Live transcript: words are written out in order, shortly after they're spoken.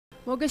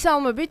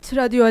მოგესალმებით,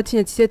 რადიო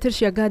ათინეთის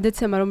ეთერშია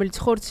გადაცემა, რომელიც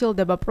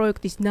ხორციელდება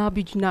პროექტის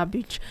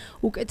ნაბიჯ,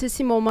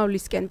 უკეთესი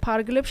მომავლისკენ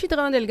ფარგლებში.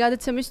 დღევანდელი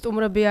გადაცემის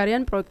სტუმრები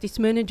არიან პროექტის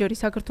მენეჯერი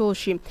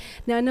საქართველოში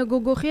ნანა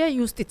გოგოხია,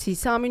 იუსტიციის,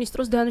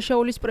 სამინისტროს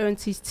დანაშაულის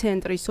პრევენციის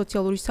ცენტრის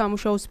სოციალური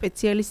სამუშაოს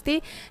სპეციალისტი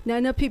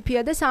ნანა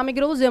ფიფია და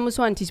სამეგრელო ზემო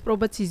სვანეთის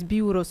პრობაციის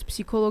ბიუროს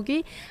ფსიქოლოგი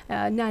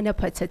ნანა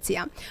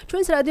ფაცაცია.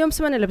 ჩვენს რადიო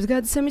მსმენელებს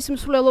გადაცემის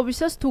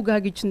მსვლელობისას თუ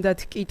გაგიჩნდათ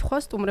კითხვა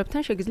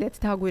სტუმრებთან შეგიძლიათ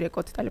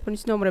დააგვირეკოთ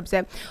ტელეფონის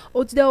ნომრებზე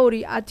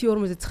 22 10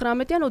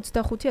 49-ან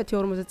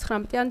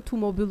 25 10 თუ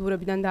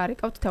მობილურებიდან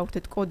დაარეკავთ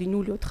დავურთეთ კოდი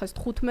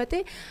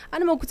 0415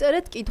 ან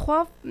მოგწერეთ კითხვა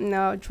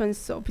ჩვენს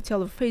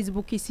ოფიციალურ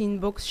Facebook-ის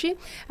inbox-ში.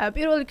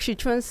 პირველ რიგში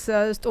ჩვენს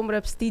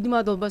სტუმრებს დიდ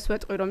მადლობას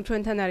ვეტყვი, რომ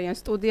ჩვენთან არიან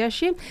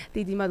სტუდიაში.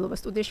 დიდი მადლობა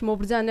სტუდიაში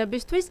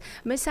მობრძანებისთვის.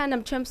 მე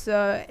სანამ ჩემს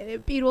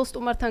პირველ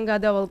სტუმართან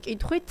გადავალ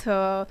კითხვით,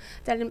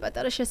 ძალიან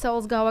პატარა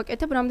შესავალს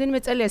გავაკეთებ. რამდენიმე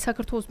წელია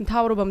საქართველოს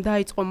მთავრობამ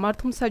დაიწყო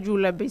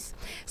მართლმსაჯულების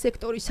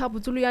სექტორის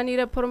საბრძოლიანი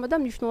რეფორმა და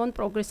მნიშვნელოვან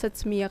პროგრესსაც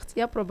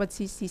მიაღწია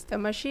პრობაციის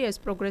სისტემაში. ეს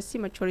პროგრესი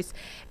მათ შორის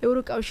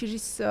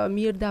ევროკავშირის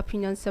მიერ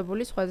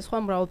დაფინანსებული სხვადასხვა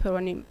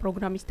მრავალფეროვანი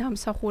პროგრამის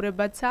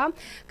დამსახურებაცაა.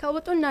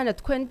 ქალბატონ ნანა,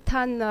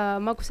 თქვენთან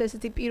მაქვს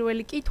ესეთი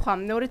პირველი კითხვა.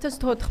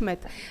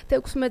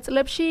 2014-16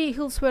 წლებში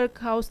Hilfswerk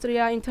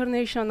Austria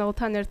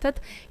International-თან ერთად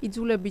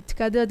იძულებით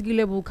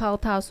გადაადგილებულ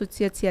ქალთა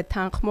ასოციაცია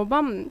თანხმობა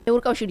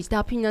ევროკავშირის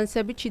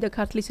დაფინანსებით შიდა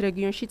ქართლის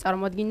რეგიონში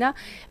წარმოადგინა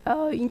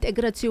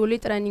ინტეგრაციული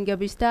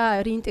ტრენინგების და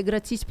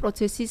რეინტეგრაციის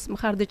პროცესის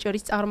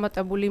მხარდაჭერის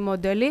წარმატებული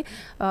მოდელი.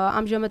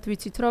 ამჟამად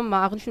ვიცით, რომ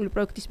აღნიშნული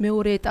პროექტის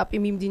მეორე ეტაპი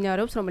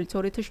მიმდინარეობს, რომელიც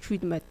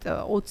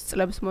 2017-20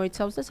 წლებს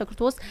მოიცავს და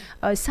საქართველოს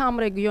სამ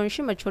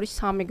რეგიონში, მათ შორის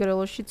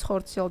სამეგრელოში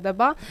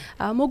ხორციელდება.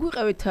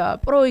 მოგვიყევით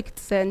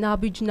პროექტზე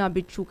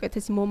ნაბიჯ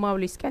უკეთესი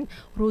მომავლისკენ,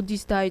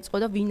 როდის დაიწყო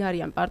და ვინ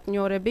არიან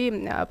პარტნიორები,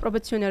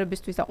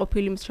 პროფესიონერებისთვის და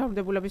ყოფილი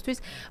მსჯავრდებულებისთვის,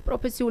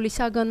 პროფესიული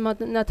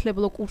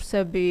საგანმანათლებლო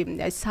კურსები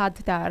სად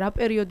და რა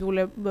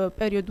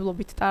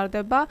პერიოდულობით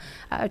ტარდება.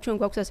 ჩვენ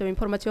გვაქვს ასევე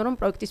ინფორმაცია, რომ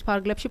პროექტის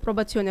ფარგლებში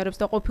პროფესიონერებს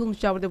და ყოფილ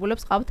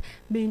მსჯავრდებულებს ყავთ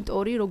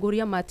მენტორი,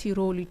 როგორია მათი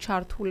როლი,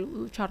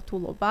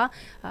 ჩართულობა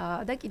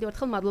და კიდევ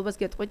ერთხელ მადლობას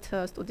გეტყვით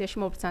სტუდიაში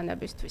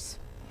მობრძანებისთვის.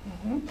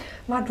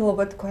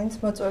 მადლობა თქვენს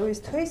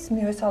მოწვევისთვის,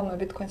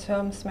 მივესალმებით თქვენს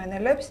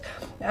მსმენელებს.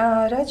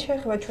 რაც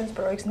შეეხება ჩვენს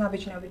პროექტს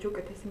ნაბიჯ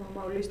უკეთესი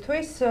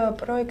მომავლისთვის,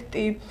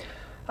 პროექტი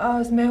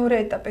მეორე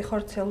ეტაპი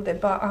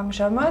ხორციელდება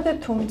ამჟამად,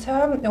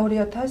 თუმცა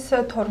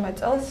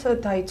 2012 წელს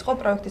დაიწყო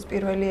პროექტის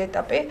პირველი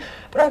ეტაპი.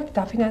 პროექტი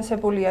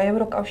დაფინანსებულია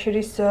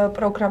ევროკავშირის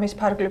პროგრამის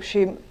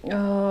ფარგლებში,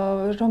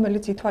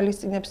 რომელიც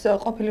ითვალისწინებს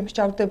ყოფილი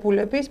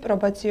მსჯავრდებულების,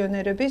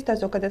 პრობაციონერების და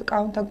ზოგადად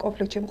კანონთან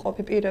კონფლიქტში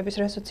მყოფი პირების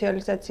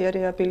რესოციალიზაცია,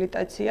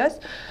 რეაბილიტაციას.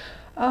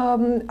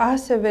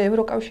 ასევე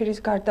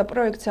ევროკავშირის გარდა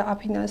პროექტს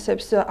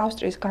აფინანსებს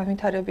ავსტრიის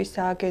განვითარების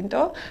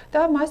სააგენტო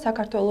და მას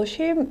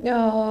საქართველოში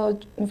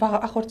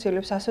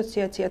ახორციელებს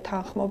ასოციაცია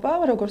თანხმობა,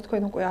 როგორც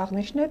თქვენ უკვე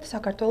აღნიშნეთ,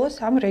 საქართველოს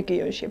სამ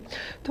რეგიონში.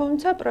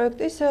 თუმცა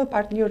პროექტის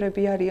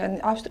პარტნიორები არიან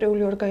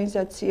ავსტრიული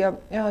ორგანიზაცია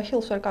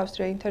Hilfswerk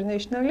Austria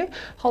International,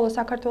 ხოლო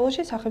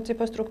საქართველოში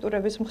სახელმწიფო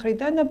სტრუქტურების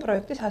მხრიდან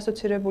პროექტის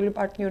ასოცირებული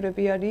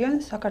პარტნიორები არიან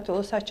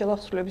საქართველოს სასჯელო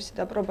ახსნებისა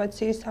და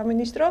პრობაციის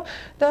სამინისტრო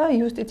და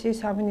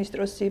იუსტიციის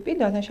სამინისტროს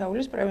დანაშაულის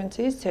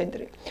პრევენციის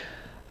ცენტრი.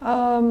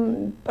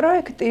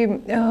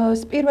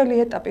 პროექტის პირველი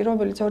ეტაპი,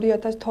 რომელიც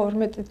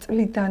 2012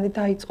 წლიდან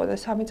დაიწყო და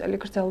 3 წელი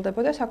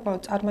გრძელდებოდა,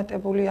 საკმაოდ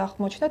წარმატებული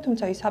აღმოჩნდა,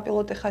 თუმცა ის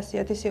საპილოტე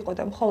ხასიათის იყო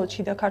და მხოლოდ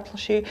შიდა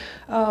ქართლში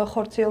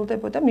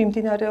ხორციელდებოდა,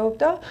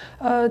 მიმდინარეობდა.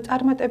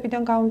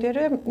 წარმატებიდან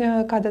გამომდინარე,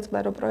 გადაწყდა,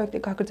 რომ პროექტი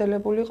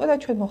გაგრძელებული იყო და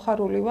ჩვენ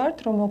მოხარული ვართ,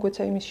 რომ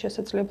მოგვეცა იმის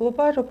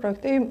შესაძლებლობა, რომ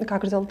პროექტი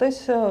გაგრძელდეს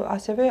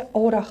ასევე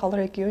ორ ახალ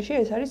რეგიონში,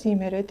 ეს არის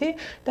იმერეთი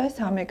და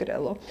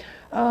სამეგრელო.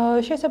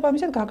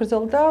 შესაბამისად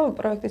გაგრძელდა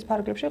პროექტის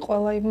ფარგლებში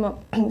ყველა იმ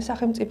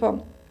სახელმწიფო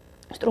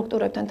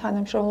სტრუქტურებთან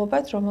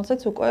თანამშრომლობაც,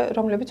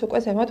 რომლებიც უკვე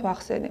ზემოთ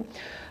ვახსენე.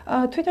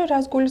 თვითონ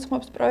რას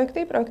გულისხმობს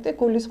პროექტი? პროექტი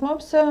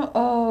გულისხმობს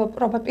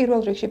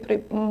პირველ რიგში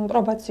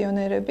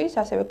პრობაციონერების,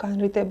 ასევე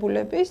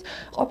განრიდებულების,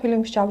 ყოფილი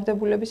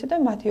მსჯავრდებულებისა და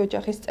მათი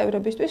ოჯახის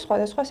წევრებისთვის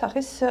სხვადასხვა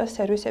სახის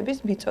სერვისების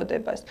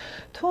მიწოდებას.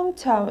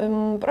 თუმცა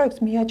პროექტს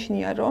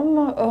მიაჩნია, რომ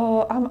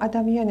ამ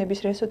ადამიანების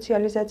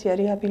რესოციალიზაცია,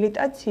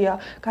 რეაბილიტაცია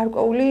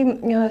გარკვეული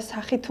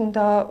სახით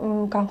უნდა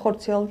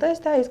განხორციელდეს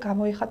და ეს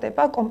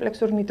გამოიხატება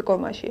კომპლექსურ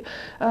მიდგომაში.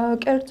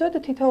 კერძოდ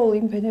თითოეულ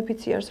იმ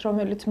ბენეფიციარს,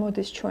 რომელიც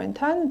მოდის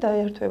ჩვენთან და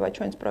ერთვება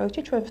ჩვენს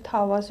პროექტში, ჩვენ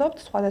ვთავაზობთ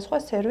სხვადასხვა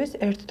სერვისს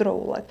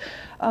ერთდროულად.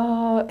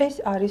 ეს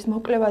არის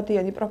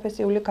მოკლევადიანი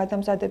პროფესიული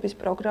გადამზადების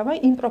პროგრამა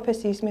იმ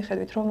პროფესიის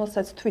მიხედვით,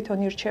 რომელსაც თვითონ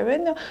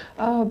ირჩევენ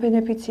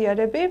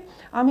ბენეფიციარები.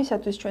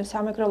 ამისათვის ჩვენ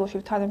სამეგრელოში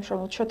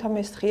ვთანამშრომლობთ შოთა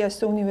მესხიას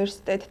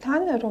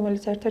უნივერსიტეტთან,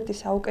 რომელიც ერთ-ერთი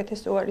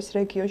საუკეთესო არის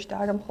რეგიონში და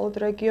არა მხოლოდ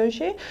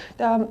რეგიონში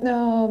და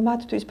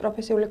მათთვის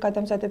პროფესიული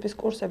გადამზადების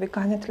კურსები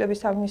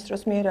განათლების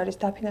სამინისტროს მიერ არის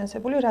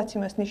დაფინანსებული, რაც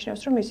იმას ნიშნავს,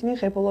 მიიჩნევს, რომ ისინი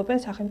ღებულობენ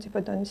სახელმწიფო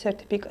დონის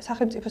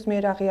სახელმწიფოს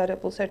მიერ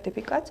აღიარებულ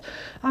სერტიფიკატს.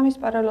 ამის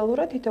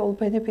პარალელურად თითოეულ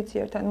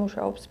ბენეფიციართან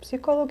მუშაობს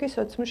ფსიქოლოგი,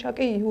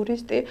 სოციმუშაკი,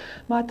 იურისტი,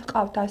 მათ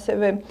ყავთ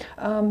ასევე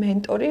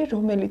მენტორი,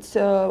 რომელიც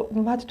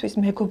მათთვის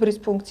მეგობრის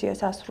ფუნქციას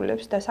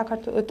ასრულებს და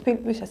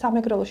საქართველოს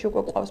სამეგრელოში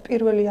უკვე ყავს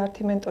პირველი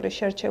 10 მენტორის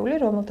შერჩეული,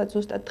 რომელთაც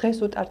ზუსტად დღეს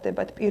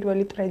უტარდებათ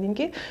პირველი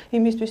ტრენინგი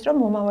იმისთვის, რომ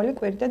მომავალი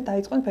კვირიდან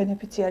დაიწყონ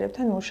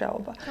ბენეფიციარებთან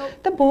მუშაობა.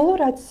 და ბოლო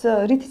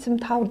რითიც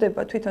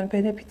მთავრდება თვითონ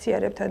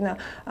ბენეფიციარებთან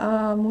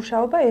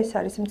მუშაობა, ეს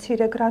არის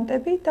მცირე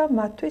გრანტები და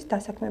მათთვის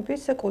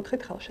დასაქმების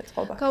კუთხით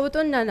ხელშეწყობა.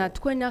 გავუტონ ნანა,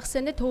 თქვენ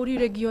ახსენეთ ორი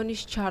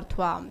რეგიონის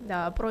ჩართვა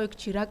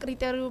პროექტში, რა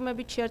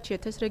კრიტერიუმებით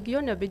შეარჩიეთ ეს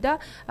რეგიონები და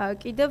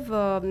კიდევ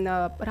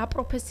რა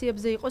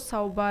პროფესიებზე იყო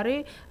საუბარი,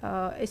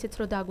 ესეც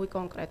რომ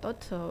დაგვიკონკრეტოთ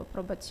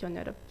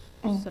პრობაციონერებს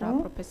რა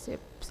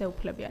პროფესიებს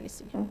ეუფლებიან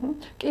ისინი.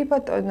 კი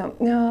ბატონო,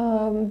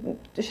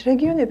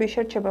 რეგიონების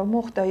შერჩევა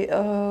მოხდა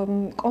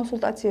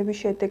კონსულტაციების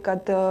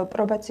შედეგად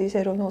პრობაციის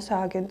ეროვნულ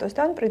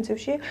სააგენტოსთან,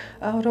 პრინციპში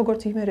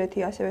როგორც იმერეთი,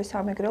 ასევე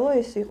სამეგრელო,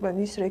 ეს იყვნენ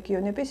ის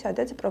რეგიონები,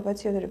 სადაც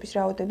პრობაციონერების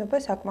რაოდენობა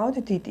საკმაოდ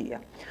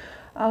დიდია.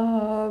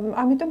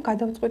 ამიტომ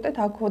გადავწყვეტეთ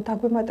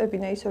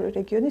დაგვემატებინა ის ორი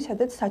რეგიონი,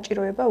 სადაც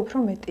საჭიროება უფრო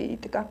მეტი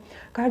იდგა.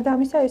 გარდა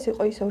ამისა, ეს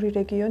იყო ის ორი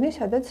რეგიონი,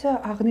 სადაც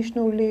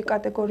აღნიშნული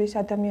კატეგორიის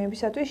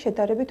ადამიანებისათვის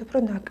შედარებით უფრო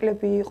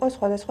ნაკლები იყო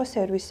სხვადასხვა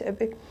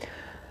სერვისები.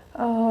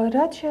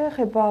 რაც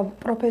შეეხება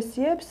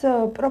პროფესიებს,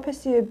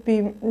 პროფესიები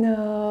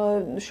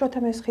შოთა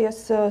მესხიას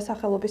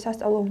სახელობის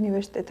სასწავლო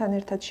უნივერსიტეტთან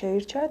ერთად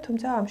შეირჩა,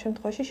 თუმცა ამ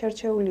შემთხვევაში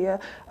შერჩეულია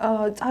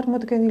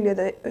წარმოდგენილია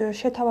და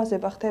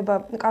შეთავაზება ხდება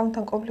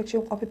კანონთან კონფლიქტში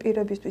მყოფი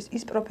პირებისთვის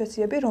ის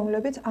პროფესიები,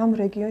 რომლებიც ამ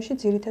რეგიონში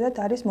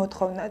ძირითადად არის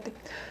მოთხოვნადი.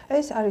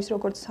 ეს არის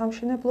როგორც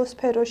სამშენებლო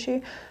სფეროში,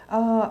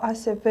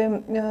 ასევე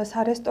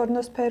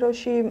სარესტორნო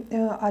სფეროში,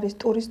 არის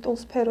ტურისტულ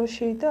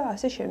სფეროში და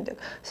ასე შემდეგ.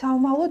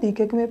 სამომავლოდ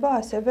იგეგმება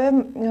ასევე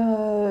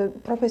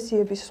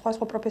პროფესიების, სხვა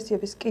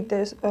პროფესიების კიდე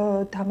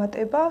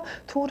დამატება,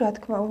 თუ რა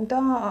თქმა უნდა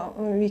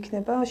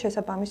იქნება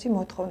შესაბამისი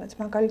მოთხოვნაც.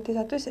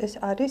 მაგალითისათვის ეს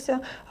არის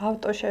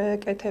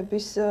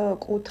ავტოშეკეთების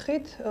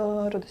კუთხით,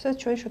 როდესაც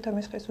ჩვენ შოთა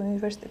მესხიას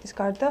უნივერსიტეტის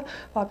გარდა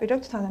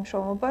ვაპირებთ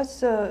თანამშრომლობას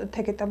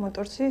თეგეტა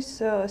მოტორსის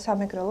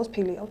სამეგრელოს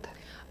ფილიალთან.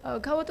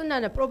 გავუტონ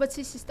ნანა,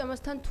 პრობაციის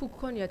სისტემასთან თუ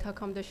გქონიათ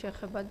აქამდე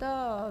შეხება და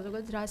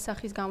ზოგადად რა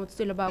სახის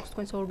გამოცდილება აქვს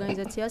თქვენს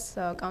ორგანიზაციას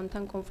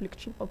კანონთან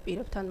კონფლიქტში მყოფ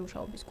პირებთან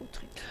მუშაობის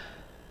კუთხით?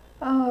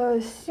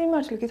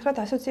 სიმართლე გითხრათ,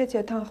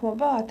 ასოციაცია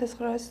თანხმობა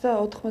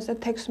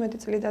 1996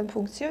 წლიდან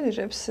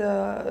ფუნქციონირებს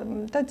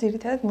და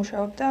ძირითადად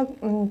მუშაობდა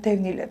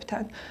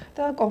დევნილებთან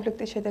და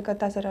კონფლიქტის შედეგად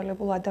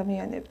დაზარალებულ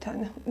ადამიანებთან.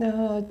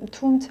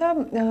 თუმცა,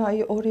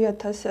 აი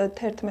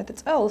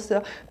 2011 წელს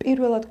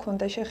პირველად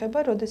ჰქონდა შეხება,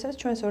 როდესაც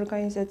ჩვენს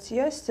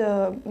ორგანიზაციას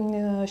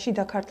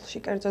შიდა ქართლში,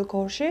 კერძოდ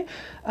გორში,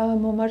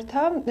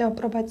 მომართა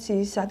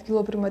პრობაციის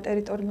ადგილობრივმა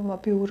ტერიტორიულმა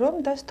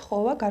ბიურომ და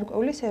სთხოვა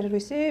გარკვეული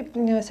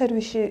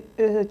სერვისში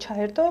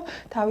ჩაერთო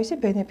თავისი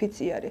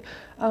ბენეფიციარი.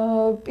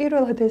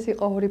 პირველად ეს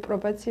იყო ორი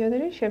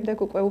პრობაციონერი, შემდეგ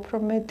უკვე უფრო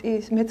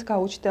მეც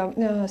გაუჩნდა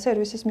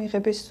სერვისის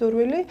მიღების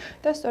სურვილი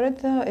და სწორედ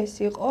ეს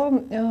იყო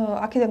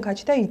აქედან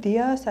გაჩნდა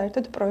იდეა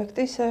საერთოდ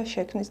პროექტის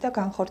შექმნის და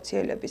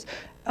განხორციელების.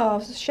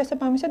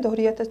 შესაბამისად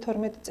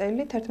 2012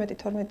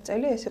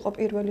 წელი ეს იყო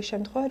პირველი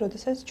შემთხვევა,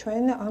 როდესაც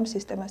ჩვენ ამ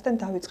სისტემასთან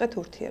დავიწყეთ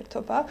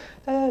ურთიერთობა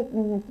და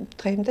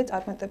დღემდე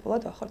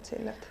წარმატებულად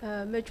ვახორციელებთ.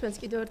 მე ჩვენს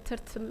კიდევ ერთ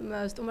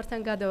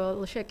სტუმართან გადავალ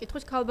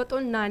შეკითხვის,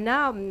 ქალბატონ ნანა,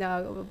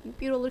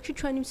 პირველ რიგში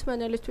ჩვენი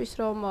მსმენელისთვის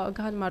რომ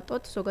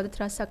განმარტოთ ზოგადად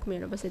რა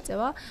საქმიანობას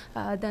ეწევა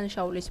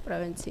დანაშაულის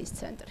პრევენციის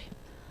ცენტრი.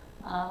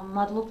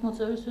 მადლობ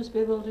მოწვევისთვის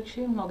პირველ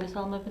რიგში,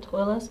 მოგესალმებით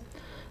ყველას.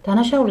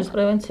 დანაშაულის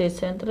პრევენციის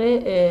ცენტრი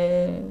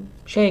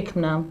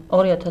შეიქმნა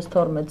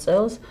 2012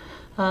 წელს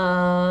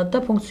და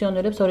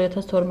ფუნქციონირებს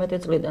 2012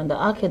 წლიდან და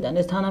აქედან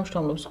ეს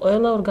თანამშრომლობს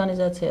ყველა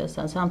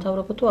ორგანიზაციასთან,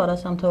 სამთავრობო თუ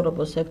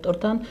არასამთავრობო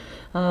სექტორთან,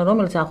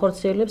 რომელიც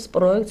ახორციელებს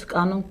პროექტს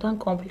კანონთან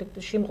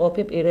კონფლიქტში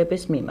მყოფი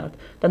პირების მიმართ.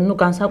 და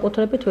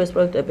განსაკუთრებით თუ ეს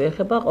პროექტები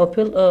ეხება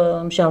ყოფილ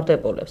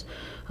მჟავრდებულებს.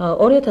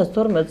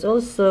 2012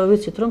 წელს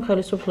ვიცით, რომ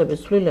ხელისუფლების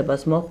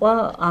ცვლილებას მოყვა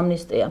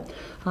ამნისტია,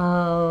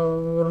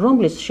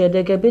 რომლის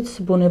შედეგებიც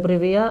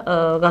ბუნებრივია,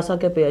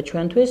 გასაგებია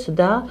ჩვენთვის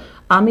და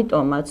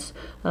ამიტომაც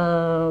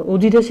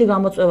უდიდესი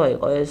გამოწვევა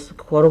იყო ეს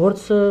როგორც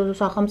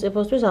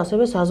სახელმწიფოსთვის,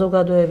 ასევე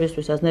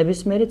საზოგადოებისთვისაც,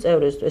 ნებისმიერი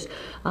წევრისთვის.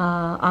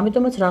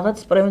 ამიტომაც რაღაც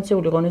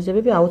პრევენციული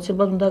ღონისძიებები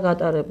აუცილებლად უნდა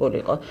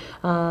გატარებულიყო.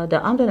 და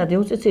ამდენად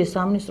იუსტიციის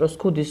სამინისტროს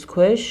ქუდის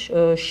ქვეშ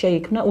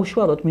შეიქმნა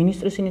უშუალოდ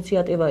მინისტრის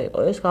ინიციატივა იყო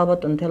ეს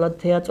ქალბატონ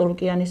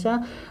თეაწულკიანისა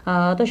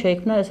და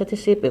შეიქმნა ესეთი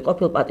სიპი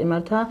ყოფილ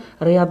პატიმართა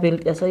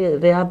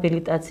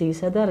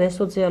რეაბილიტაციისა და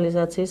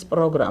რესოციალიზაციის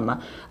პროგრამა.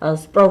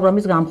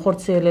 პროგრამის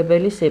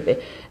გამხორციელებელი სიპი.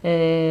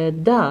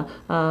 და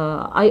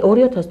აი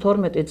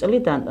 2012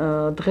 წლიდან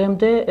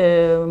დღემდე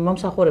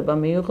მომსახურება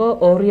მიიღო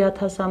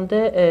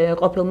 2000-მდე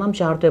ყოფილმა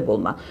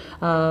მჟავრდებულმა.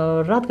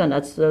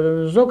 რადგანაც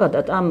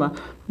ზოგადად ამ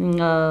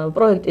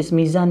პროექტის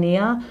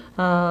მიზანია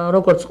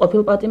როგორც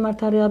ყოფილ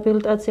პატიმართა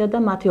რეაბილიტაცია და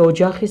მათი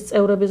ოჯახის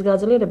წევრების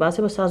გაძლიერება,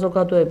 ასევე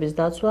საზოგადოების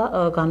დაცვა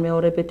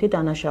განმეორებითი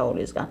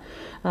დანაშაულისგან.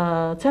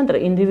 ცენტრი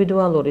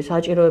ინდივიდუალური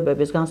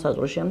საჭიროებების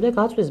განსაზღვრის შემდეგ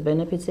აწვის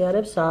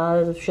ბენეფიციარებს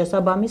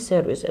შესაბამის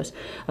სერვისებს.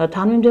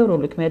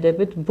 თანმიმდევრული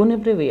ქმედებით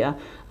ბუნებრივია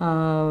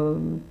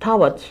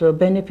თავად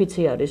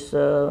ბენეფიციარის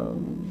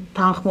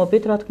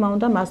თანხმობით, რა თქმა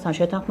უნდა, მასთან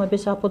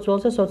შეთანხმების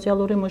საფუძველზე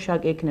სოციალური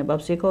მუშაკი იქნება,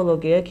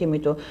 ფსიქოლოგი, ექიმი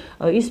თუ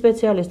ის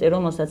სპეციალისტი,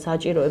 რომელსაც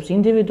საჭიროებს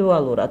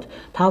ინდივიდუალურად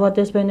თავად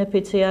ეს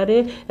ბენეფიციარი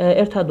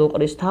ერთად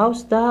უყრის თავს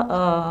და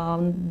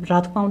რა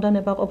თქმა უნდა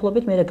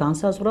ნებაყოფლობით მერე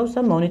განსაზღვრავს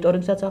და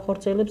მონიტორინგსაც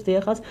ახორციელებს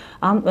დიახაც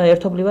ამ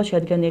ერთობლივად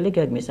შედგენილი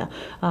გეგმისა.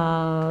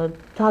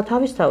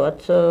 თავისთავად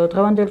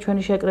დღევანდელი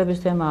ჩვენი შეკრების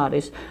თემა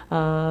არის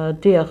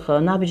დიახ,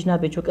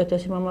 ნაბიჯ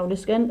უკეთესი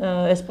მომავლისკენ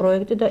ეს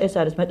პროექტი და ეს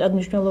არის მეტად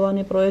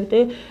მნიშვნელოვანი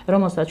პროექტი,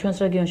 რომელსაც ჩვენს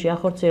რეგიონში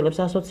ახორციელებს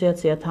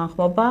ასოციაცია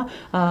თანხმობა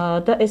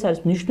და ეს არის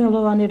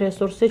მნიშვნელოვანი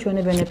რესურსი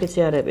ჩვენი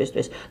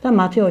ბენეფიციარებისთვის და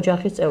მათი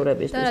ოჯახის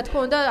წევრებისთვის. და რა თქმა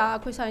უნდა,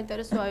 აქვე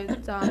საინტერესოა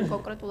ძალიან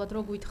კონკრეტულად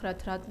რო გვითხრათ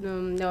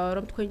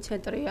რომ თქვენი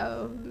ცენტრი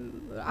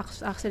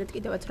ახსენეთ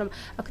კიდევაც რომ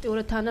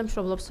აქტიურად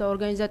თანამშრომლობს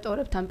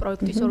ორგანიზატორებთან,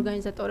 პროექტის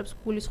ორგანიზატორებს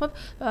გულისხმობ,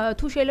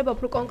 თუ შეიძლება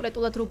უფრო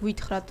კონკრეტულად რო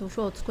გვითხრათ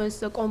უშუალოდ თქვენს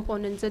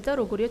კომპონენტზე და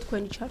როგორია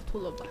თქვენი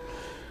ჩართულობა.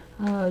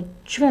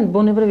 ჩვენ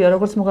ბუნებრივია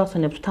როგორც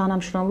მოგახსენებთ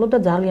თანამშრომლობ და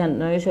ძალიან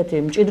ესეთი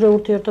მჭიდრო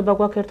ურთიერთობა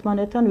გვაქვს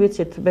ერთმანეთთან,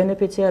 ვიცით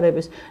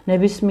ბენეფიციარების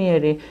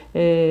ნებისმიერი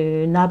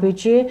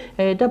ნაბიჯი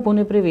და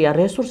ბუნებრივია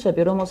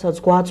რესურსები, რომელსაც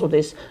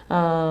გვაწვდის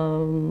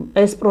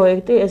ეს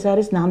პროექტი, ეს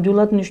არის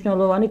ნამდვილად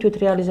მნიშვნელოვანი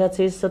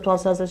თვითრეალიზაციის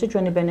თვალსაზრისით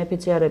ჩვენი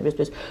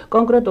ბენეფიციარებისთვის.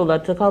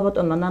 კონკრეტულად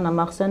ქალბატონმა ნანა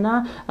მახსენა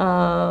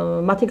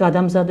მათი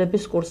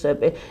გადამზადების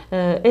კურსები.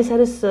 ეს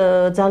არის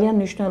ძალიან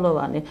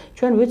მნიშვნელოვანი.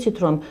 ჩვენ ვიცით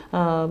რომ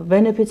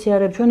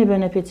ჩვენი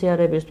ბენეფიციარებისთვის,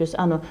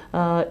 ანუ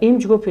იმ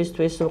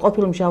ჯგუფისთვის,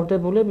 ყოფილ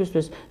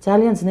მსჯავრდებულებისთვის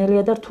ძალიან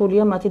ძნელია და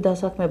რთულია მათი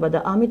დასაქმება და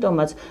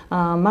ამიტომაც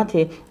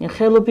მათი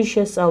ხელობის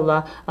შესწავლა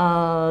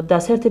და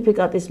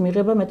სერტიფიკატის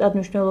მიღება მეტად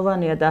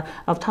მნიშვნელოვანია და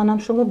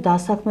თანამშრომლობ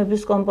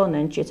დასაქმების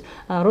კომპონენტშიც.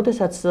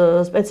 როდესაც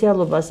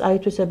სპეციალობას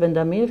აითვისებენ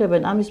და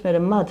მიიღებენ, ამის მერე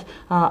მათ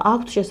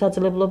აქვთ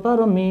შესაძლებლობა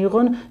რომ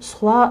მიიღონ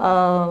სხვა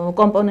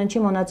კომპონენტში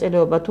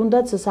მონაწილეობა,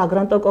 თუნდაც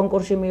საგრანტო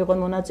კონკურსში მიიღონ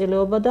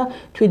მონაწილეობა და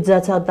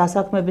თვითძაცა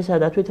დასაქმებისა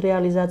და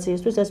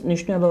თვითრეალიზაციისთვის ეს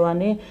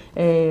მნიშვნელოვანი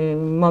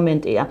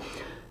მომენტია.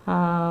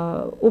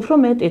 უფრო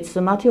მეტიც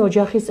მათი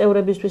ოჯახის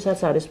წევრებისთვისაც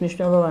არის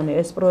მნიშვნელოვანი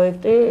ეს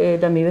პროექტი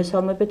და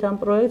მივესალმებით ამ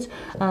პროექტს,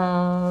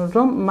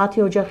 რომ მათი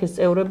ოჯახის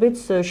წევრებიც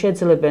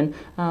შეძლებენ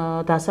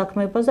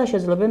დასაქმებას და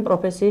შეძლებენ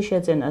პროფესიის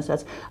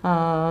შეძენასაც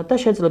და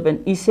შეძლებენ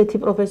ისეთი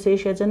პროფესიის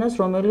შეძენას,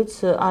 რომელიც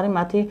არის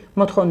მათი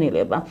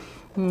მოთხოვნილება.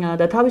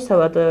 და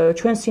თავისთავად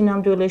ჩვენ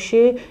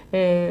სინამდვილეში,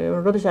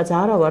 როდესაც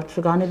არა ვართ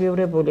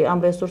განებივრებული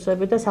ამ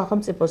რესურსები და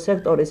სახელმწიფო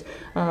სექტორის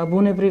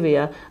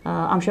ბუნებრივია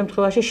ამ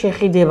შემთხვევაში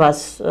შეყიდებას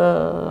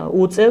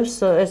უწევს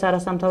ეს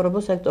არასამთავრობო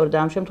სექტორი და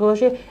ამ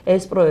შემთხვევაში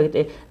ეს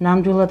პროექტი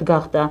ნამდვილად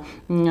გახდა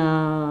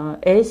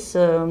ეს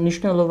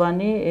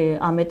მნიშვნელოვანი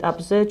ამ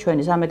ეტაპზე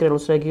ჩვენი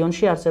სამეგრელოს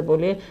რეგიონში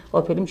არსებული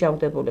ყოფილი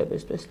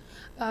მსჯავრდებულებისთვის.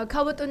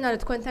 ქალბატონი არა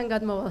თქვენთან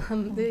გადმოვალ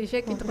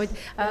შეკითხვით.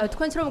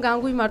 თქვენს რომ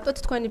განგვიმარტოთ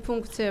თქვენი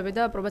ფუნქციები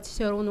და პრობაციის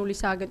ეროვნული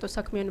სააგენტოს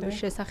საქმიანობის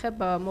შესახებ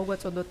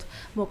მოგვაწოდოთ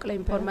მოკლე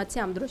ინფორმაცია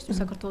ამ დროისთვის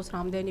საქართველოს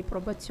რამდენი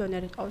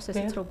პრობაციონერი ყავს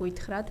ესეც რო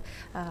გითხრათ.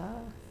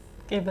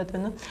 კი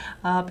ბატონო,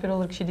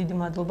 პირველ რიგში დიდი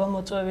მადლობა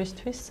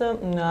მოწვევისთვის,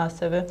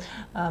 ასევე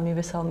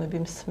მივესალმები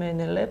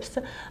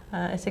მსმენელებს.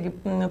 ესე იგი,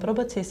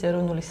 პრობაციის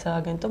ეროვნული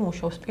სააგენტო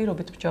მუშაობს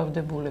პირობით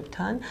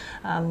მსჯავრდებულებთან.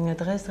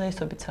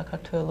 დღესდღეობით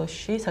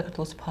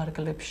საქართველოს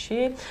ფარგლებში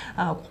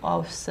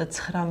ყავს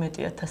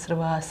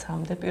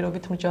 19,800-მდე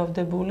პირობით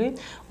მსჯავრდებული.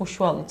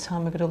 უშუალოდ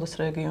სამეგრელოს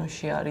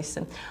რეგიონში არის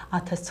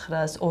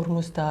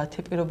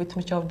 1950 პირობით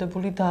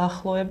მსჯავრდებული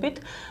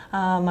დაახლოებით.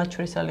 მათ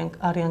შორის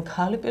არიან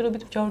ქალი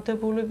პირობით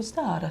მსჯავრდებულებიც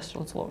და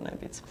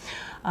არასრულწლოვნებიც.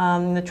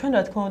 ჩვენ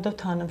რა თქმა უნდა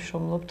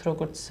თანამშრომლობთ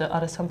როგორც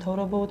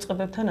არასამთავრობო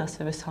უწყებებთან,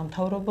 ასევე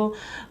სამთავრობო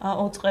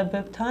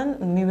უწყებებთან.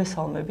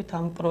 მივესალმებით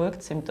ამ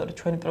პროექტს, იმიტომ რომ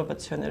ჩვენი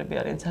პრობაციონერები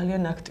არიან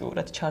ძალიან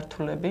აქტიურად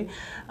ჩართულები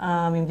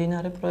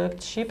მიმდინარე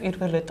პროექტში.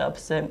 პირველ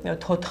ეტაპზე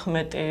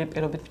 14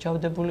 პირობით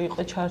მსჯავრდებული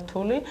იყო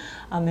ჩართული,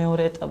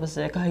 მეორე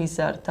ეტაპზე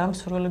გაიზარდა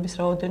მსურველების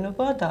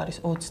რაოდენობა და არის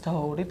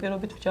 22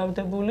 პირობით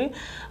მსჯავრდებული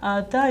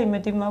და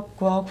იმედი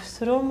გვაქვს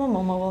რომ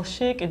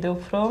მომავალში კიდევ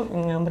უფრო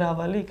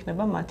მრავალი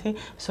იქნება მათი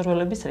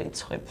მსურველების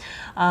რიცხვი.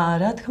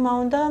 რა თქმა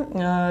უნდა,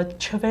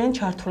 ჩვენ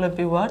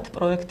ჩართულები ვართ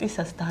პროექტის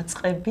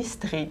დაწყების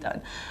დღიდან.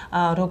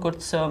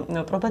 როგორც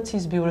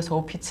პრობაციის ბიუროს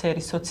ოფიცერი,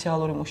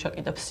 სოციალური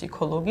მუშაკი და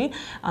ფსიქოლოგი,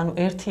 ანუ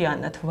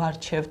ერთიანად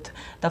ვარჩევთ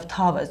და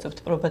ვთავაზობთ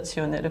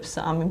პრობაციონერებს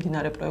ამ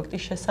მიმდინარე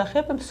პროექტის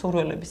შესახებ,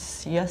 მსურველების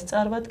სიას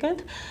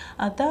წარვადგენთ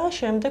და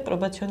შემდეგ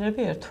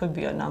პრობაციონერები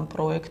ერთვებიან ამ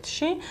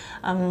პროექტში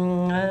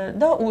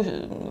და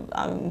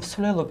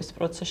მსვლელობის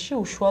პროცესში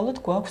უშუალოდ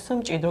გვაქვს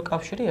მჭიდრო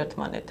კავშირი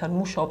ერთმანეთთან.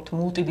 მუშაობთ მუშაობთ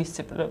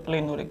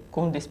მულტიდისციპლინური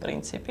გუნდის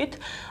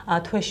პრინციპით,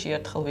 თვეში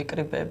ერთხელ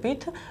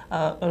ვიკრიბებით,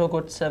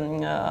 როგორც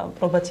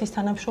პრობაციის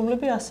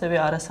თანამშრომლები, ასევე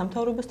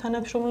არასამთავრობო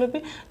თანამშრომლები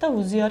და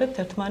ვუზიარებთ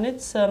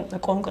ერთმანეთს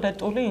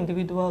კონკრეტული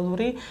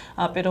ინდივიდუალური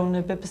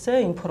პიროვნებებზე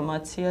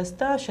ინფორმაციას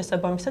და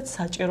შესაბამისად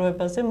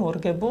საჭიროებაზე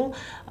მორგებულ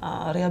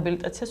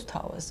რეაბილიტაციას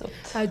ვთავაზობთ.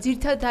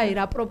 ძირითადად აი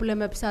რა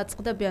პრობლემებს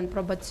აწყდებიან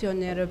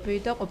პრობაციონერები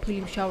და ყოფილი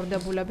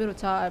მშავრდებულები,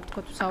 როცა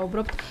ვთქვათ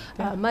ვსაუბრობთ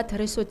მათ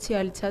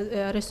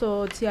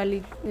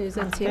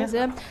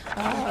რესოციალიზაციაზე,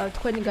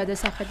 თქვენი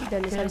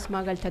გადასახედიდან ეს არის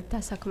მაგალითად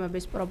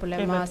დასაქმების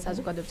პრობლემა,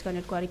 საზოგადოებისგან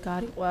ერთგვარი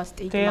გარიყვა,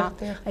 სტიგმა.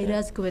 აი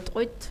რას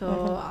გვეტყვით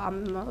ამ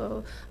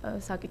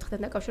საკითხთან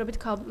დაკავშირებით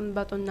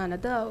ბატონ ნანა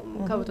და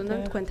ბატონ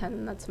ნანა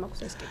თქვენთანაც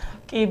მაქვს ეს კითხვა.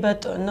 კი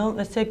ბატონო,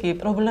 ესე იგი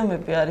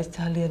პრობლემები არის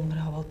ძალიან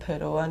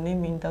მრავალფეროვანი,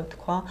 მინდა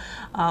ვთქვა,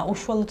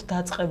 უშუალოდ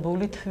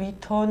დაწყებული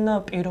თვითონ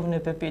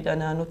პიროვნებებიდან,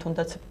 ანუ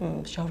თუნდაც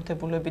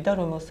მშავრდებულებიდან,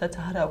 რომელსაც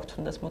არ აქვს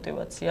თუნდაც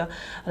мотиваცია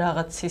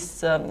რაღაცის,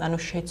 ანუ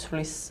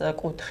შეცვლის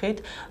კუთხით.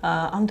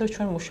 ამ დროს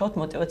ჩვენ მუშაობთ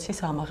мотиваციის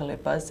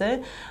ამაღლებაზე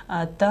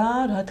და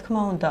რა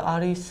თქმა უნდა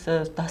არის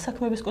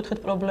დასაქმების კუთხით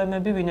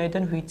პრობლემები,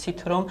 ვინაიდან ვიცით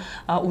რომ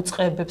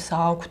უწყებებს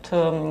აქვთ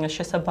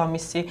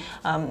შესაბამისი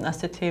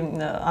ასეთი,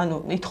 ანუ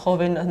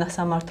ითხოვენ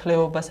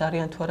ნასამართლეობას,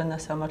 არიან თუ არა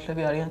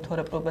ნასამართლები, არიან თუ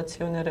არა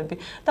პრობაციონერები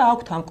და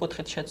აქვთ ამ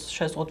კუთხით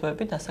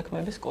შეზღუდვები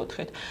დასაქმების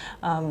კუთხით.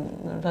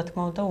 რა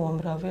თქმა უნდა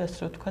უამრავი,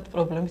 ასე ვთქვათ,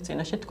 პრობლემის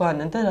წინაშე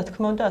დგანან და რა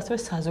თქმა უნდა ასევე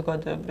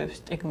საზოგადოებრივი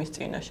სტიგმის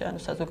წინაშე, ანუ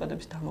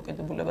საზოგადოების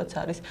დამოკიდებულებაც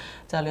არის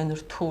ძალიან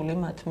რთული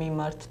მათ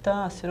მიმართ და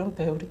ასე რომ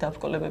ბევრი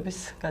დაბრკოლებების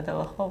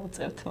გადალახვა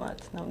უწევთ მათ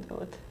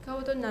ნამდვილად.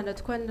 ბატონ ნანა,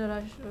 თქვენ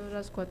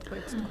რას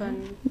გვატყვით თქვენ?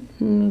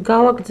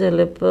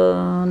 გავაგრძელებ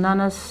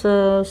ნანას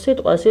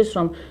სიტყვას ის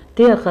რომ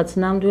დიახაც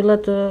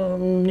ნამდვილად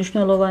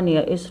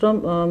მნიშვნელოვანია ის რომ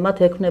მათ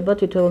ექნება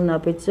თითოეულ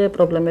ნაბიჯზე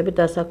პრობლემები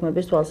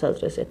დასაქმების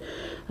თვალსაზრისით.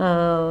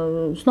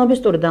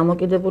 სნობისტური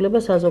დამოკიდებულება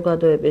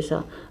საზოგადოებისა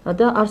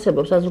და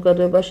არსებობს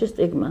საზოგადოებაში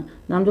სტიგმა,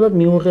 ნამდვილად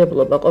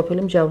მიუღებლობა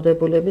ყოფილი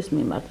მჟავრდებულების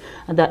მიმართ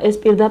და ეს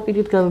პირდაპირ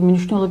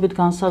მნიშვნელობით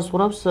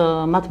განსაზღვრავს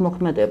მათ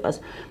მოქმედებას.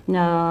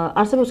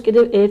 არსებობს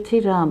კიდევ ერთი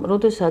რამ,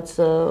 როდესაც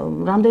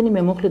რამდენიმე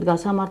მუხლით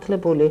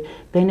გასამართლებული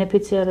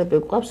ბენეფიციარები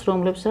გვყავს,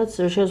 რომლებსაც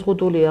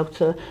შეზღუდული აქვთ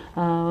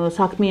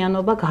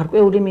საქმიანობა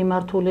გარკვეული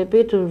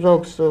მიმართულებით,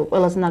 ზოგს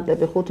ყველაზე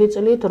ნაკლები 5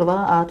 წლით,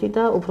 8, 10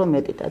 და უფრო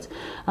მეტითაც.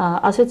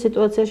 ასეთ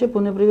სიტუაციაში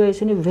ბუნებრივია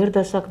ისინი ვერ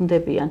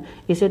დასაქმდებიან,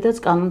 ისედაც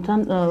კანონთან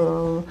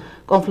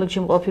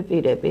კონფლიქტში მყოფი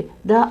პირები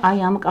და აი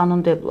ამ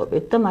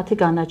კანონმდებლობით და მათი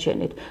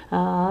განაჩენით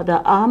და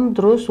ამ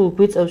დროს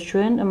გვიწევს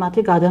ჩვენ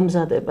მათი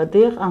გადამზადება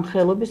დიახ ამ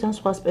ხელობის ან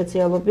სხვა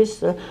სპეციალობის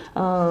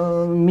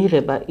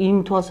მიღება იმ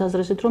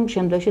თვალსაზრისით რომ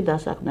შემდეგში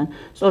დასაქმდნენ.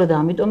 სწორედ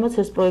ამიტომაც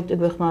ეს პროექტი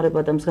გვეხმარება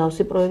და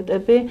მსგავსი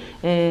პროექტები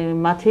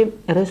მათი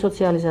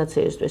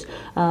რესოციალიზაციისთვის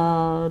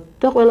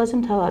და ყველაზე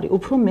მთავარი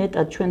უფრო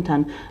მეტად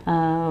ჩვენთან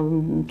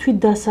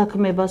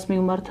თვითდასაქმებას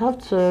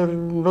მივმართავთ,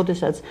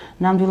 როდესაც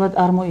ნამდვილად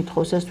არ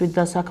მოითხოვს ეს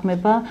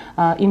თვითდასაქმება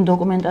იმ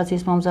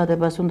დოკუმენტაციის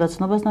მომზადებას, უნდა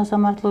ცნობას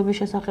ნასამართლოების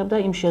შესახებ და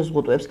იმ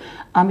შეზღუდვებს.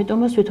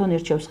 ამიტომაც თვითონ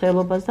ირჩევს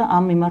ხელობას და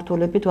ამ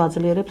მიმართულებით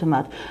ვაძლიერებთ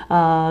მათ.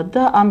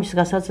 და ამის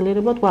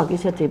გასაძლიერებლად გვაქვს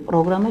ისეთი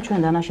პროგრამა ჩვენ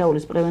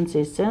დანაშაულის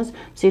პრევენციის ცენტრს,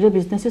 მცირე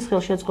ბიზნესის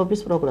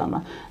ხელშეწყობის პროგრამა.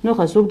 ნუ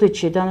ხა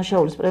ზუგდიდში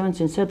დანაშაულის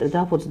პრევენციის ცენტრი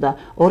დაფუძნდა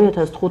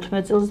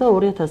 2015 წელს და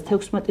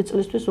 2016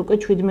 წლისთვის უკვე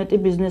 17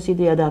 ბიზნეს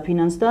იდეა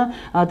დაფინანსდა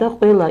და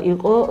ყველა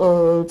იყო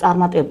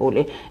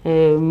წარმატებული.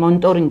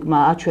 მონიტორინგმა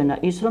აჩვენა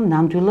ის, რომ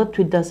ნამდვილად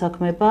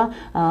თვითდასაქმება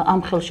ამ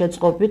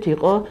ხელშეწყობით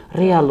იყო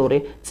რეალური.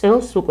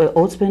 წელს უკვე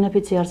 20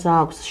 ბენეფიციარს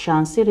აქვს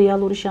შანსი,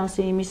 რეალური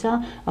შანსი იმისა,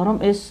 რომ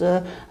ეს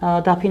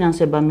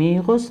დაფინანსება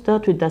მიიღოს და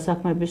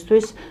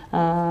თვითდასაქმებისთვის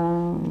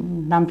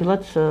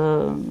ნამდვილად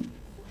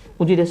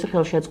უდიდესი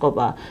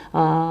ხელშეწყობა.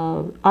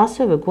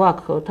 ასევე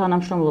გვაქვს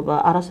თანამშრომლობა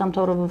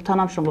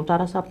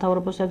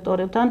არასამთავრობო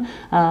სექტორებთან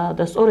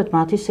და სწორედ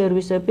მათი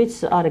სერვისებიც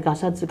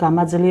არის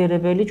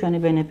გამაძლიერებელი ჩვენი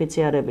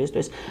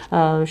ბენეფიციარებისთვის.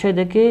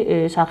 შედეგი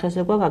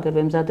სახეზე გვაქვს, აგერ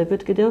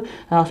მზადებით კიდევ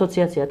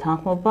ასოციაცია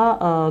თანხმობა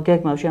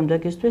გეგმავ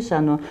შემდეგისთვის,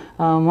 ანუ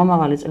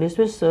მომავალი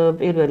წლისთვის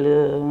პირველ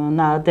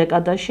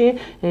დეკადაში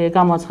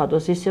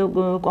გამოაცხადოს ისევ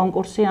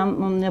კონკურსი ამ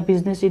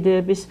ბიზნეს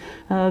იდეების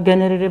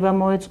გენერირება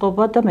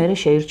მოეწყობა და მერე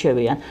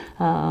შეირჩევიან.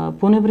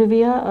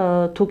 ბუნებრივია,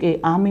 თუ კი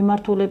ამ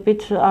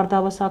მიმართულებით არ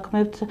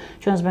დავასაქმებთ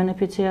ჩვენს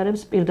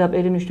ბენეფიციარებს,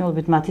 პირდაპირ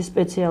მნიშვნელობით მათი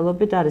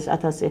სპეციალობით არის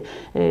 1000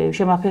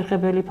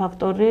 შემაფერხებელი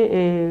ფაქტორი,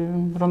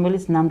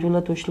 რომელიც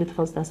ნამდვილად უშლით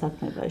ხელს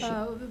დასაქმებაში.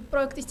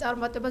 პროექტის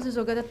წარმატებაზე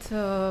ზოგადად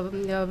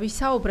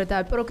ვისაუბრეთ და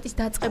პროექტის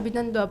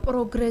დაწყებიდან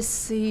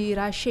პროგრესი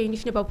რა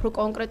შეინიშნება უფრო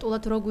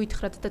კონკრეტულად რო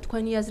გითხრათ და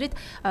თქვენი აზრით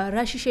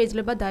რაში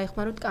შეიძლება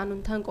დაეხმაროთ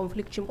კანონთან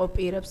კონფლიქტში მყოფ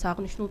პირებს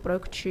აღნიშნულ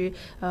პროექტში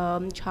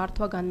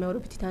ჩართვა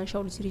განმეორებითი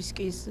დანაშაულის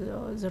რისკის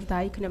ზრდა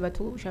იქნება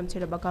თუ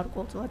შემცირება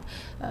გარკვეულწილად.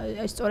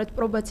 ეს სწორედ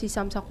პრობაციის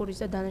სამსახურის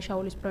და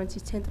დანაშაულის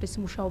პრევენციის ცენტრის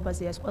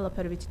მუშაობაზეა ეს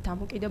ყველაფერი ვიცით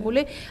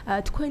დამოკიდებული.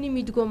 თქვენი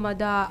მიდგომა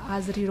და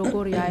აზრი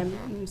როგორია ამ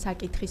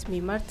საკითხის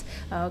მიმართ?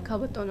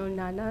 ქალბატონო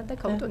ნანა და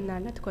ქალბატონო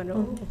ნანა თქვენ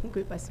რომ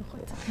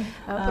გვიპასუხოთ.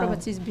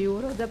 პრობაციის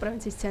ბიურო და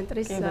პრევენციის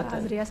ცენტრის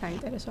აზრია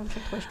საინტერესო ამ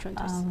შემთხვევაში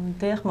ჩვენთვის.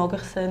 დიახ,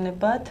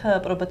 მოგეხსენებათ,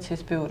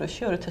 პრობაციის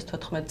ბიუროში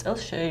 2014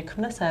 წელს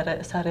შეიქმნა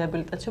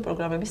სარეაბილიტაციო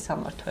პროგრამების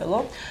სამმართველო,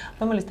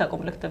 რომელიც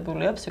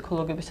დაკომპლექტებულია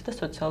ფსიქოლოგებისა და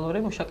სოციალური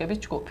მუშაკების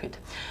ჯგუფით.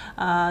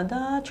 და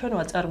ჩვენ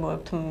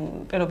ვაწარმოებთ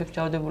პირობით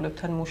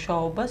მსჯავრდებულებთან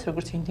მუშაობას,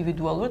 როგორც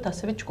ინდივიდუალურად,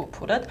 ასევე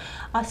ჯგუფურად.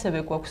 ასევე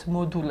გვაქვს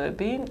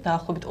მოდულები,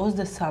 დაახლოებით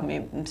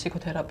 23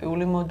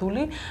 ფსიქოთერაპიული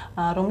მოდული,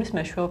 რომლის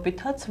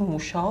მეშვეობითაც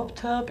მუშაობთ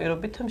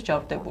პირობით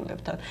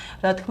მსჯავრდებულებთან.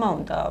 რა თქმა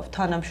უნდა,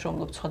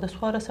 თანამშრომლობთ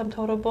სხვადასხვა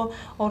არასამთავრობო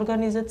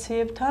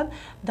ორგანიზაციებთან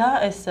და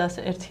ეს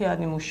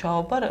ერთიანი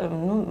მუშაობა,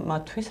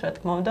 მათთვის, რა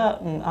თქმა უნდა,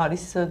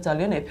 არის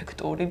ძალიან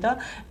ეფექტური და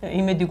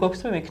იმედი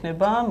გვაქვს, რომ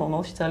იქნება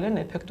მომავალში ძალიან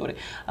ეფექტური.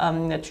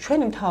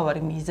 ჩვენი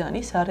მთავარი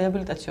მიზანი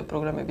სარეაბილიტაციო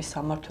პროგრამების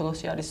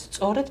სამმართველოში არის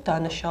სწორედ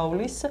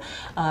დანაშაულის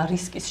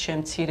რისკის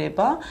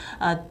შემცირება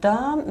და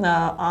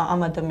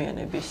ამ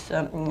ადამიანების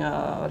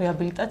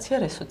რეაბილიტაცია,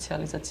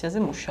 რესოციალიზაციაზე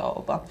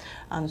მუშაობა.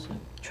 ანუ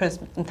ჩვენს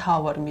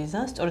მთავარ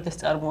მიზანს სწორედ ეს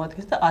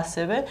წარმოადგენს და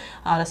ასევე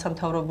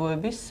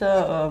არასამთავრობოების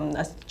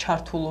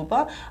ჩართულობა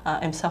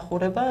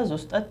ემსახურება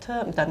ზუსტად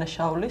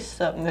დანაშაულის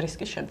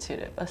რისკის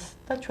შემცირებას.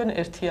 და ჩვენ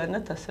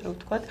ერთიანად, ასე რომ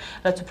ვთქვათ,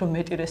 რაც უფრო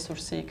მეტი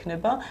რესურსი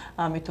იქნება,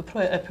 ამით უფრო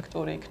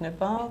ეფექტური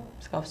იქნება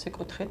მსგავსი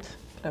კუთხით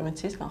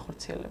პრევენციის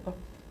განხორციელება.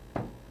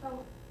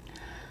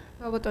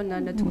 ალბათ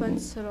ნანა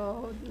თქვენს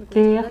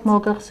დიახ,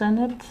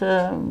 მოგახსენებთ,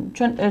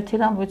 ჩვენ ერთი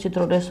რამ ვიცით,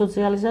 რომ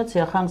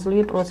რესოციალიზაცია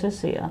ხანგრძლივი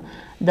პროცესია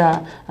და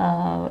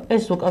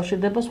ეს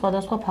უკავშირდება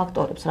სხვადასხვა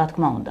ფაქტორებს, რა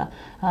თქმა უნდა.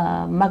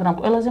 მაგრამ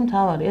ყველაზე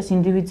მთავარი ეს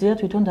ინდივიდია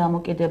თვითონ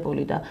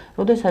დამოკიდებული და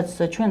როდესაც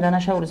ჩვენ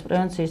დანაშაულის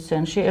პრევენციის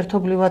ცენტრში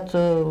ერთობლივად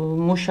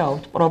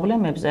მუშაობთ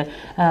პრობლემებზე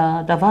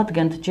და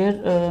ვადგენთ ჯერ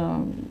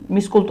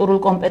მის კულტურულ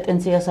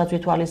კომპეტენციასაც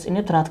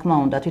ვითვალისწინებთ, რა თქმა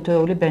უნდა,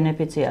 თითოეული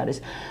ბენეფიციარის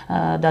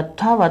და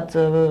თავად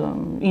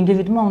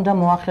ინდივიდმა უნდა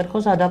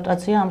მოახერხოს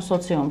ადაპტაცია ამ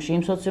სოციუმში,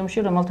 იმ სოციუმში,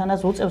 რომელთანაც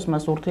უწევს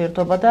მას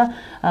ურთიერთობა და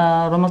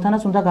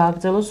რომელთანაც უნდა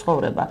გააგრძელოს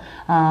ცხოვრება.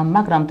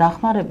 მაგრამ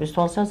დახმარების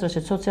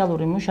თვალსაზრისით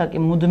სოციალური მუშაკი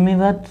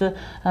მუდმივად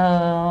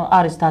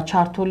არის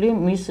ჩართული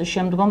მის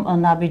შემდგომ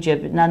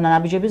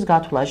ნაბიჯების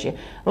გათვლაში.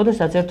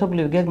 როდესაც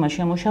ერთობლივი გეგმა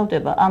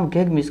შემუშავდება, ამ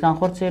გეგმის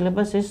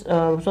განხორციელებას ის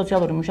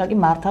სოციალური მუშაკი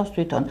მართავს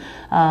თვითონ.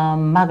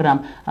 მაგრამ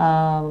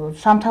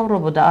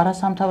სამთავრობო და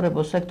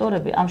არასამთავრობო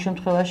სექტორები ამ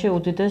შემთხვევაში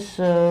უდიდეს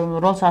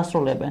როლს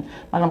ასრულებენ.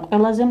 მაგრამ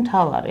ყველაზე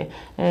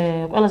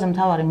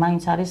მთავარი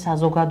მაინც არის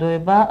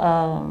საზოგადოება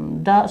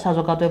და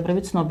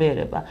საზოგადოებრივი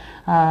ცნობიერება.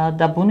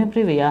 და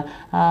ბუნებრივია,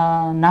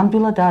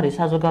 ნამდვილად არის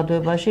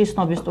საზოგადოებაში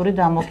სნობისტური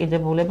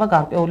დამოკიდებულება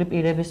გარკვეული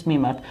პირების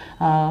მიმართ.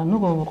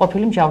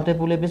 ყოფილი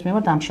მსჯავრდებულების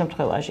მიმართ ამ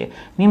შემთხვევაში.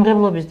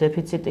 მიმღებლობის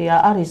დეფიციტია,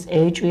 არის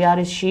ეჭვი,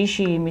 არის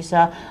შიში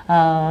იმისა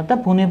და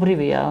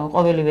ბუნებრივია,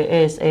 ყოველივე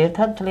ეს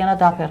ერთად მთლიანად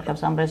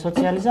აფერხებს ამ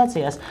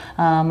რესოციალიზაციას,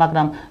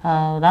 მაგრამ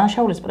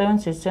დანაშაულის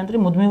პრევენციის ცენტრი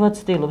მუდმივად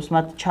ცდილობს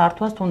მათ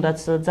ჩართვას, თუნდაც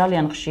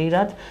ძალიან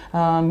ხშირად,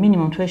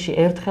 მინიმუმ თვეში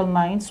ერთხელ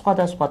მაინც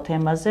სხვადასხვა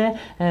თემაზე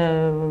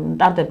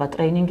ტარდება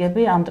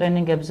ტრეინინგები, ამ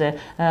ტრეინინგებზე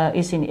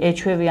ისინი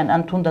ეჩვევიან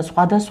ან თუნდაც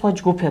სხვადასხვა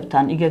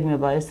ჯგუფებთან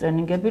იგეგმება ეს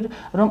ტრეინინგები,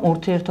 რომ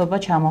ურთიერთობა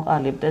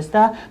ჩამოყალიბდეს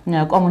და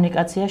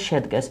კომუნიკაცია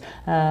შედგეს.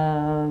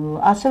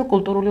 ასევე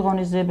კულტურული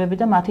ღონისძიებები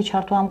და მათი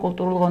ჩართვა ამ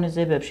კულტურულ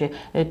ღონისძიებებში,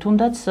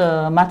 თუნდაც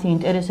მათი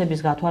ინტერესების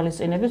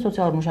გათვალისწინებით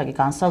სოციალური მუშაკი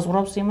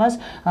განსაზღვრავს იმას,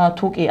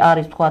 თუ კი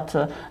არის თქვათ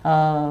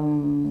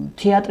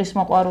თეატრის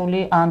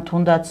მოყვარული, ან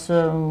თუნდაც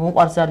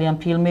უყვარს ძალიან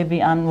ფილმები,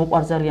 ან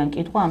უყვარს ძალიან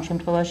კითხვა, ამ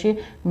შემთხვევაში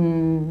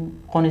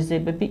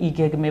ღონისძიებები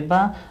იგეგმება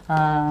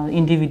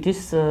ინდივიდის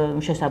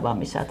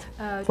შესაბამისად,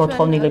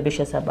 მოთხოვნილების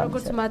შესაბამისად.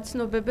 როგორც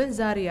მაცნობებენ,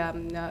 ზარია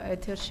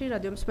ეთერში,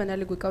 რადიო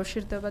მსმენელი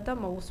გვიკავშირდება და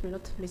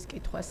მოусმინოთ მის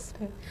კითხვას.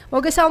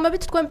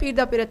 მოგესალმებით, თქვენ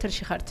პირდაპირ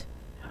ეთერში ხართ.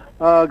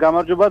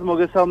 გამარჯობათ,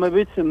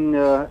 მოგესალმებით.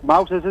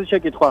 მაქვს ესეთი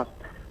შეკითხვა.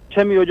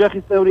 ჩემი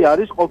ოჯახის წევრი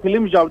არის ყოფილი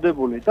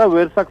მსჯავრდებული და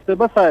ვერ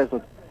საქცდება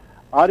საერთოდ.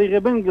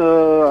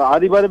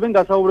 არიბარებენ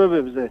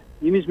გასაუბრებებზე.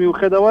 იმის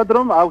მიუხედავად,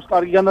 რომ აქვს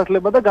კარგი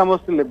განათლება და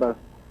გამოცდილება.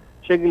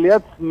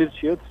 შეგიძლიათ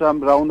მირჩიოთ,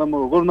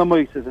 როგორ უნდა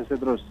მოიქცეს ესე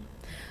დროს.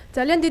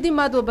 ძალიან დიდი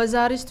მადლობა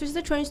ზარისთვის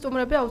და ჩვენი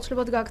სტუმრები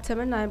აუცილებლად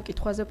გაგცემენ ამ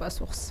კითხვაზე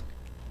პასუხს.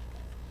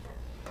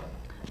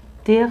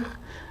 დიახ,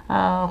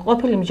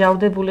 ყოფილი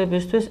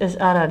მსჯავრდებულებისთვის ეს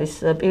არ არის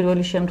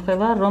პირველი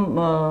შემთხვევა, რომ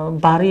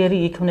ბარიერი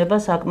იქმნება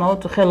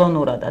საკმაოდ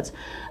ხელოვნურადაც.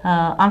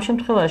 ამ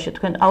შემთხვევაში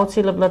თქვენ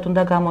აუცილებლად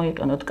უნდა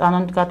გამოიყენოთ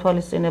კანონით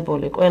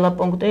გათვალისწინებული ყველა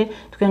პუნქტი,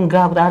 თქვენ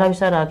გაქვთ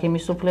არავის არ აქვს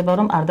იმის უფლება,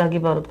 რომ არ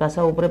დაგიბაროთ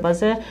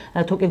გასაუბრებაზე,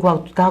 თუ კი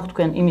გაქვთ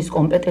თქვენ იმის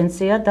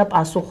კომპეტენცია და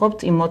პასუხობთ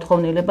იმ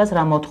მოთხოვნილებას,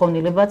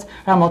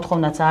 რა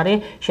მოთხოვნაც არის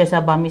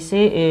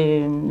შესაბამისი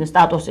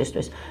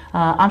სტატუსისთვის.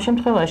 ამ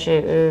შემთხვევაში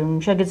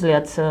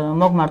შეგიძლიათ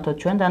მოგმართოთ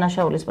ჩვენ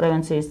დანაშაულის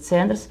პრევენციის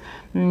ცენტრს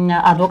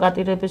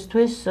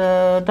ადვოკატირებისთვის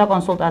და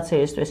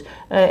კონსულტაციისთვის.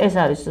 ეს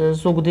არის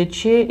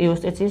ზუგდიდში,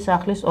 იუსტიციის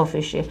სახლის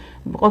ოფისში.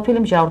 ყოფილი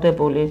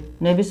მსჯავრდებული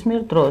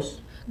ნებისმიერ დროს.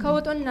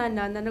 ქავატონ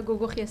ნანა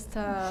გოგოხიას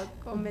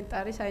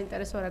კომენტარი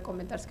საინტერესო რა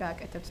კომენტარს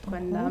გააკეთებთ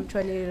თქვენ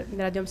ჩვენი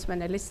რადიო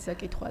მსმენელის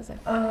კითხვაზე.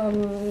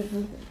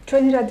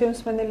 ჩვენი რადიო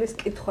მსმენელის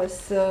კითხვას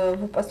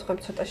ვუპასუხებ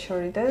ცოტა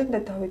შორიდან და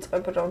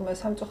დავიწყებ რომ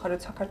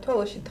სამწუხაროდ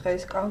საქართველოში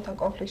დღეს კანონთან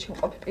კონფლიქტში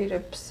მყოფ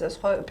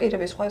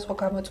პირების სხვადასხვა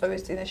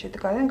გამოწვევის წინაშე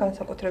დგანან,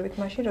 განსაკუთრებით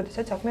მაშინ,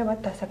 როდესაც საქმე მათ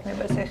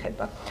დასაქმებას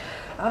ეხება.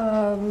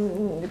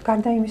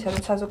 გარდა იმისა,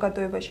 რომ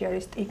საზოგადოებაში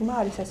არის სტიგმა,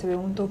 არის ასევე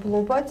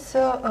უნდობლობაც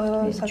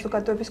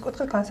საზოგადოების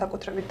კუთხით,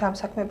 განსაკუთრებით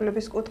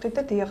დამსაქმებლების კუთხით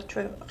და დიახ,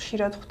 ჩვენ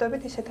ხშირად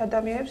ხვდებით ისეთ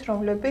ადამიანებს,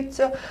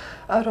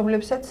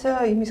 რომლებსაც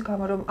იმის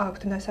გამო, რომ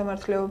აქვთ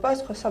ნასამართლეობა,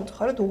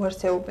 სამწუხაროდ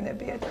უარს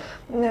ეუბნებიან.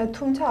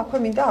 თუმცა აქვე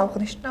მინდა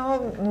აღვნიშნო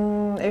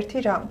ერთი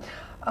რამ.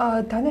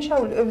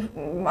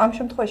 ამ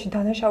შემთხვევაში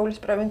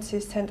დანაშაულის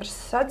პრევენციის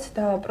ცენტრსაც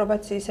და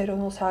პრობაციის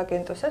ეროვნულ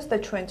სააგენტოსაც და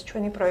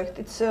ჩვენი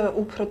პროექტიც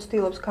უფრო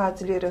ცდილობს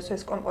გააძლიეროს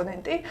ეს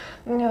კომპონენტი.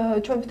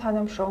 ჩვენ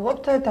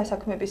თანამშრომლობთ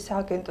დასაქმების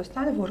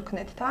სააგენტოსთან,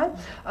 ვორქნეტთან,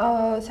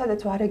 სადაც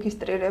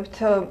ვარეგისტრირებთ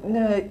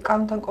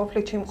კანონთან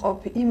კონფლიქტში მყოფ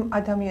იმ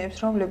ადამიანებს,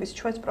 რომლებიც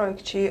ჩვენს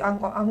პროექტში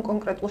ამ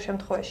კონკრეტულ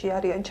შემთხვევაში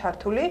არიან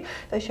ჩართული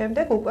და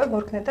შემდეგ უკვე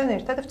ვორქნეტთან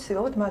ერთად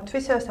ვცდილობთ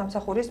მათთვის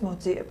სამსახურის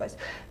მოძიებას.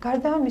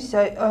 გარდა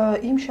ამისა,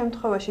 იმ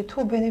შემთხვევაში თუ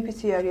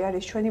ბენეფიციარი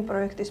არის ჩვენი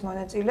პროექტის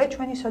მონაწილე,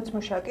 ჩვენი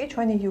სოციმუშაკი,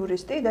 ჩვენი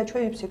იურისტი და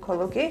ჩვენი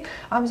ფსიქოლოგი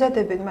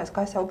ამზადებენ მას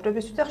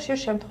გასაუბრებისთვის და ხშირ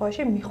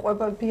შემთხვევაში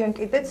მიჰყვებიან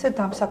კიდეც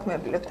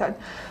დამსაქმებლებთან.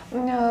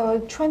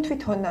 ჩვენ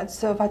თვითონაც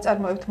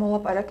ვაწარმოებთ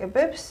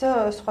მოლაპარაკებებს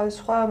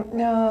სხვადასხვა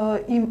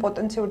იმ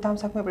პოტენციურ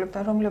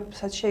დამსაქმებლებთან,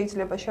 რომლებსაც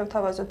შეიძლება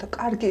შევთავაზოთ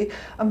კარგი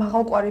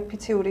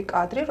მაღალკვალიფიციური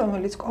კადრი,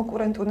 რომელიც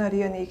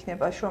კონკურენტუნარიანი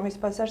იქნება შრომის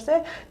ბაზარზე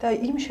და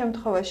იმ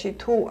შემთხვევაში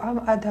თუ ამ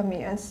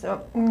ადამიანს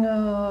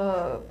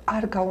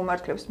არ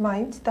გაუმართლებს მაინც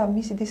და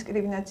მისი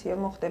დისკრიმინაცია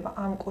მოხდება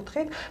ამ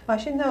კუთხით,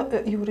 მაშინ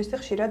იურისტი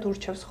ხშირად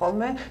ურჩევს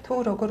ხოლმე თუ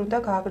როგორ უნდა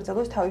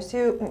გააგრძელოს თავისი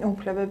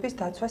უფლებების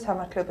დაცვა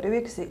სამართლებრივი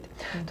გზით.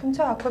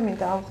 თუმცა აქვე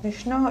მინდა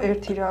აღვნიშნო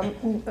ერთი რამ,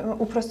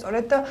 უფრო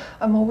სწორედ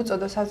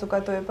მოუწოდო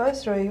საზოგადოებას,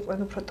 რომ იყვნენ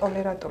უფრო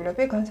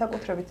ტოლერანტულები,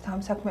 განსაკუთრებით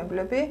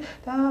დამსაქმებლები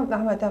და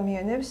ამ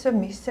ადამიანებს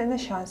მისცენ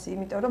შანსი,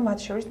 იმიტომ რომ მათ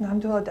შორის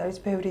ნამდვილად არის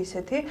ბევრი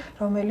ისეთი,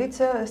 რომელიც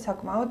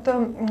საკმაოდ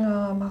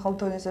მაღალ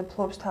დონეზე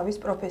ფლობს თავის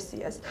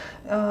პროფესიას.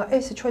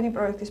 ეს ჩვენი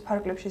პროექტის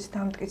ფარგლებში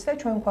დამტკიცდა,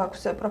 ჩვენ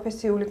გვაქვს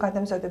პროფესიული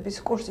გადამზადების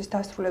კურსის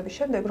დასრულების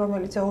შემდეგ,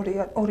 რომელიც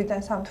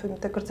 2-დან 3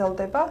 თვით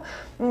გრძელდება.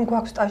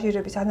 გვაქვს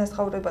სტაჟირების,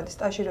 ანაზღაურებადი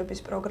სტაჟირების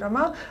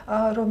პროგრამა,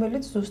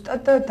 რომელიც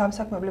ზუსტად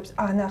დამსაქმებლებს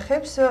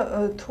ანახებს,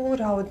 თუ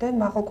რაოდენ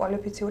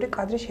მაღალკვალიფიციური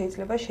კადრი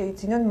შეიძლება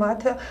შეიძინონ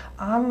მათ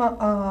ამ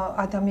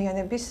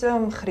ადამიანების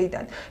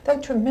მხრიდან. და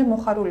მე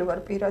მოხარული ვარ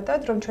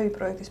პირადად, რომ ჩვენი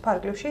პროექტის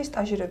ფარგლებში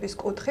სტაჟირების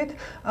კუთხით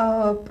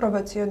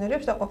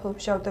პრობაციონერებს და ყოფილ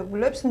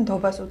მსჯავრდებულებს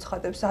ნდობას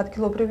უცხადებს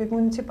ადგილობრივი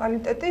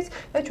მუნიციპალიტეტიც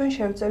და ჩვენ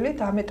შევძელით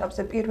ამ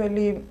ეტაპზე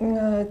პირველი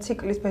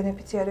ციკლის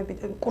ბენეფიციარები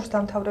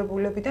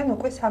კურსდამთავრებულებიდან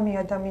უკვე 3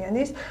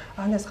 ადამიანის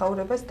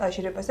ანაზღაურებას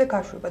სტაჟირებაზე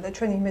გაშვება და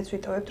ჩვენ იმედს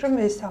ვიტოვებთ, რომ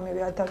ეს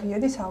 3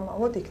 ადამიანი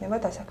სამომავლოდ იქნება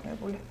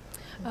დასაქმებული.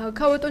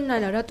 ქავატონ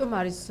ნანა, რატომ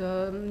არის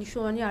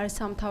მნიშვნელოვანი არის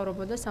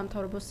სამთავრობო და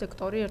სამთავრობო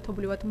სექტორი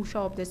ერთობლივად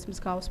მუშაობდეს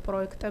მსგავს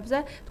პროექტებზე?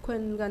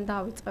 თქვენგან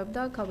დავიწყებ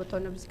და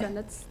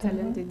ქავატონებისგანაც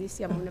ძალიან დიდი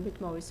სიამოვნებით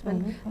მოვისმენ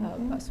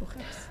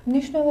პასუხებს.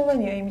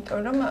 მნიშვნელოვანია, იმიტომ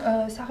რომ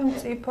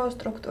სახელმწიფო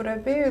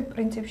სტრუქტურები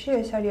პრინციპში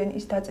ეს არიან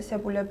ის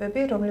დაწესებულებები,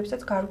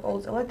 რომლებსაც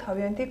გარკვეულწილად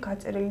თავიანთი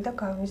გაწერილი და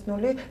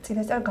გამიზნული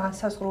წინასწარ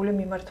განსაზღვრული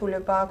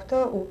მიმართულება აქვთ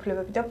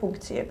უფლებები და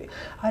ფუნქციები.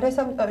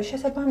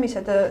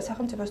 შესაბამისად,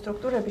 სახელმწიფო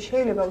სტრუქტურები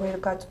შეიძლება ვერ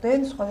გაწვდენ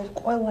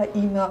ყველა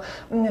იმ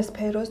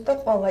სფეროს და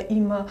ყველა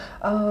იმ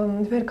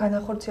ვერ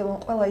განახორციელონ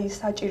ყველა ის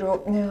საჭირო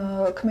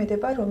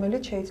ქმედება,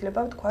 რომელიც შეიძლება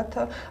ვთქვათ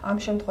ამ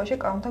შემთხვევაში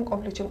კანონთან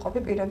კონფლიქტში მყოფი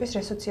პირების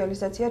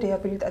რესოციალიზაცია,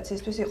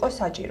 რეაბილიტაციისთვის იყოს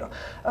საჭირო.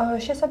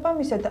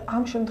 შესაბამისად,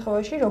 ამ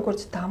შემთხვევაში როგორც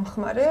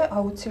დამხმარე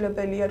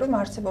აუცილებელია, რომ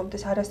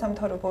არსებობდეს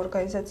არასამთავრობო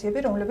ორგანიზაციები,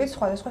 რომლებიც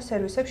სხვადასხვა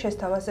სერვისებს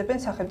შესთავაზებენ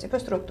სახელმწიფო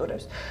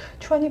სტრუქტურებს.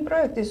 ჩვენი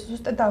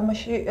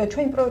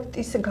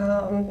პროექტის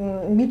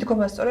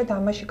მიდგომა სწორედ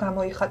ამაში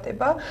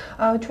გამოიხატება.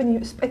 ჩვენი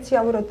სპეციალურად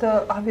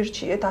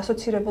ავირჩიეთ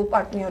ასოცირებულ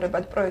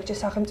პარტნიორებად პროექტში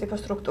სახელმწიფო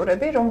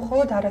სტრუქტურები, რომ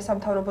მხოლოდ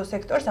არასამთავრობო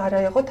სექტორს არ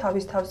აეღო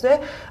თავის თავზე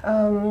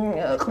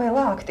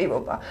ყველა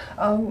აქტივობა.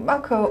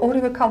 აქ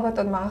ორივე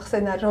ქალბატონმა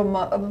ახსენა, რომ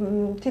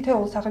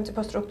თითოეულ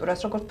სახელმწიფო სტრუქტურას,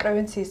 როგორც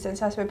პრევენციის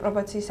ცენტრს, ასევე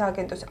პრობაციის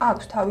სააგენტოს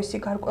აქვს თავისი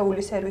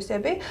გარკვეული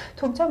სერვისები,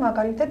 თუმცა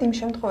მაგალითად იმ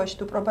შემთხვევაში,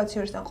 თუ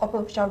პრობაციონერთან ყოფილ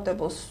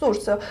მსჯავრდებულს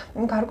სურს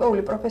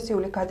გარკვეული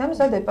პროფესიული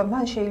გადამზადება,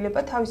 მან შეიძლება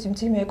თავისი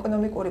მძიმე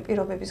ეკონომიკური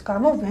პირობების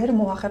გამო ვერ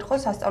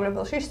მოახერხოს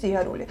სასწავლებელში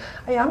სიარული.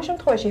 აი ამ ამ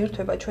შემთხვევაში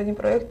ერთვება ჩვენი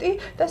პროექტი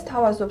და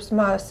სთავაზობს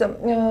მას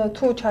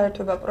თუ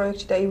ჩაერთვება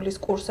პროექტში და ივლის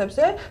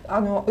კურსებზე,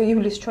 ანუ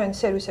ივლის ჩვენ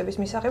სერვისების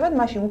მისაღებად,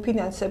 მაშინ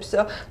უფინანსებს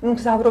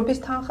მგზავრობის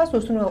თანხას,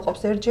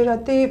 უზრუნველყოფს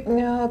ერთჯერადი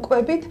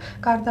კვებით,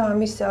 გარდა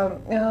ამისა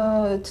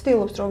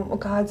ცდილობს რომ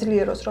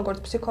გააძლიეროს როგორც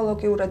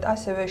ფსიქოლოგიურად,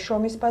 ასევე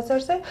შრომის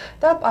ბაზარზე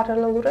და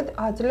პარალელურად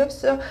აძლევს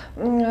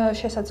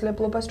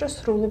შესაძლებლობას, რომ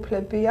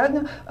სრულუფლებიან,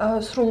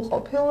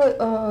 სრულყოფილ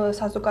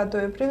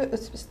საზოგადოებრივ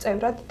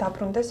წევრად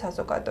დაბრუნდეს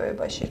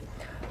საზოგადოებაში.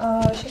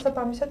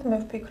 შესაბამისად მე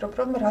ვფიქრობ,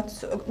 რომ რაც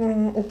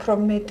უფრო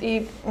მეტი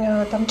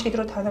და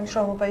მჭიდრო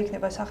თანამშრომლობა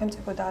იქნება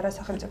სახელმწიფო და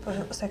არასახელმწიფო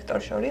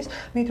სექტორს შორის,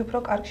 მით უფრო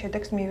კარგ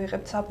შედეგს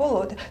მივიღებთ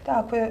საბოლოოდ და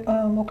აქვე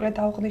მოკლედ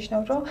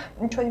დავღნიშნავ, რომ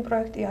ჩვენი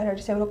პროექტი არ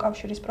არის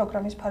ევროკავშირის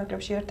პროგრამის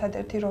ფარგლებში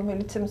ერთადერთი,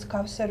 რომელიც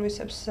მსგავს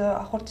სერვისებს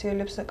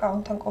ახორციელებს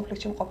კანონთან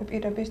კონფლიქტში მყოფი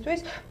პირებისთვის,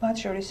 მათ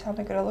შორის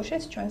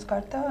სამეგრელოშიც ჩვენს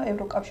გარდა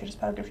ევროკავშირის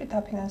ფარგლებში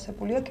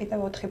დაფინანსებულია კიდევ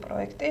 4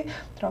 პროექტი,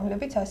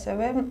 რომლებიც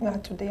ასევე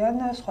აწვდიან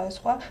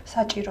სხვადასხვა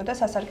საჭირო და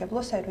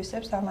სასარგებლო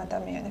სერვისებს ამ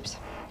ადამიანებს.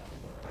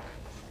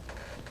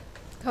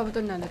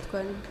 ქაბატონ ნანა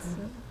თქვენ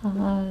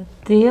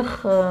დიახ,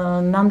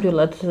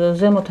 ნამდვილად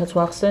ზემოთაც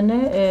ვახსენე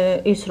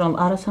ის რომ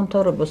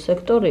არასამთავრობო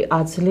სექტორი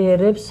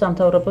აძლიერებს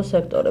სამთავრობო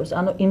სექტორებს,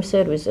 ანუ იმ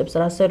სერვისებს,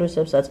 რა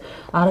სერვისებსაც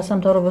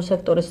არასამთავრობო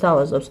სექტორი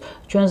სთავაზობს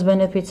ჩვენს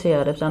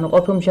ბენეფიციარებს, ანუ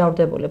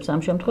ყოფილმჟავრდებულებს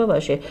ამ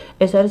შემთხვევაში,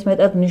 ეს არის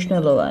მეტად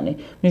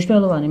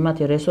მნიშვნელოვანი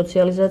მათი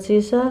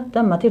რესოციალიზაციისა და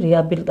მათი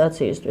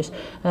რეაბილიტაციისთვის.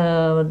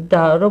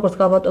 და როგორც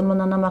ქაბატონმა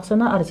ნანამ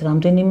ახსენა, არის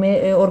რამდენიმე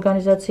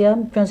ორგანიზაცია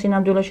ჩვენ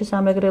სინამდვილეში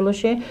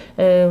სამეგრელოში,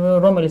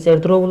 რომელიც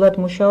ერთდროულად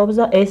მუშაობს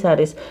და ეს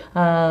არის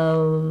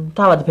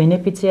თავად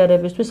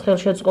ბენეფიციარებისთვის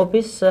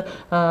ხელშეწყობის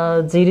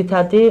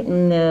ძირითადი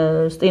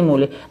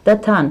სტიმული და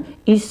თან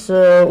ის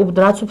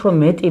რაც უფრო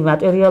მეტი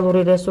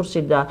მატერიალური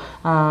რესურსი და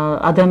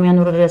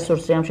ადამიანური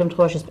რესურსი ამ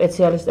შემთხვევაში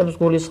სპეციალისტებს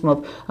გულისხმობ,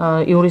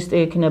 იურისტი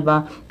იქნება,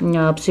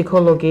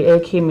 ფსიქოლოგი,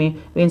 ექიმი,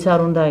 ვინც არ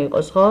უნდა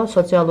იყოს, ხო,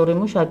 სოციალური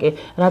მუშაკი,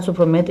 რაც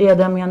უფრო მეტი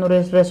ადამიანური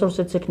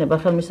რესურსიც იქნება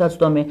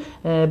ხელმისაწვდომი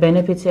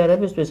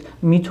ბენეფიციარებისთვის,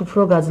 მით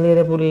უფრო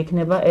გაძლიერებული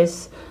იქნება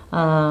ეს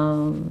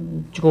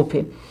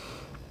ჯგუფი.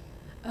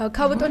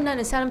 ქაბატონ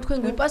ნანა, სანამ თქვენ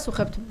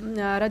გვიპასუხებთ,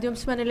 რადიო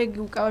მსმენელები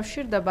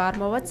უკავშირდება, არ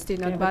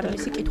მოვაცდინოთ, ბარ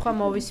მისი კითხვა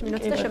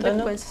მოვისმინოთ და შემდეგ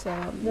თქვენს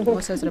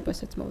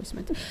მოსაზრებასაც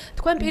მოვისმენთ.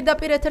 თქვენ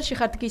პირდაპირ ეთერში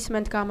ხართ,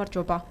 გისმენთ,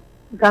 გამარჯობა.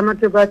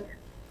 გამარჯობა.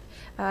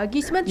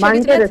 გისმენთ,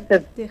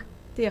 შეგიძლიათ?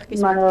 დიახ,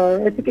 გისმენთ.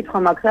 ერთი კითხვა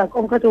მაქვს,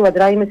 კონკრეტულად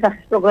რაიმე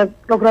სახის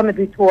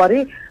პროგრამები თუ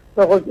არის,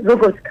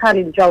 როგორც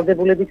ქალი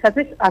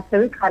მჟავრდებულებისათვის,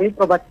 ასევე ქალი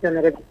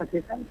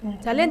პრობაციონერებისათვის.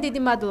 ძალიან დიდი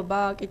მადლობა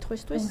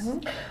კითხვისთვის.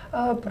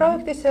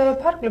 პროექტის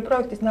ფარგლები,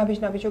 პროექტის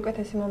ნაბიჯ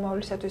უკეთესი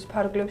მომავლისათვის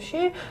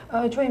ფარგლებში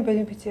ჩვენი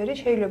ბენეფიციარი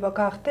შეიძლება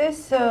გახდეს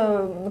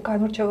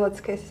განურჩევლად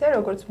სქესისა,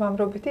 როგორც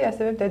მამრობითი,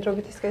 ასევე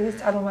მდედრობითი სქესის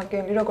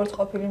წარმომადგენელი, როგორც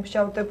ყოფილი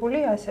მჟავრდებული,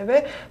 ასევე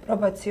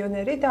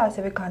პრობაციონერი და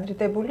ასევე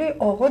განრიდებული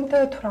ოღონდ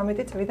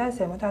 18 წლიდან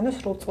ზემოთ, ანუ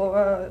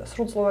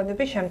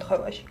სრულწლოვანების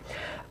შემთხვევაში.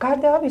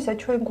 გარდა ამისა,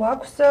 ჩვენ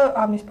გვაქვს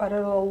ამის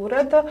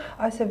პარალელურად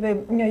ასევე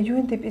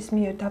UNDP-ის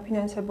მიერ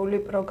დაფინანსებული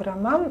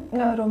პროგრამა,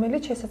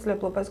 რომელიც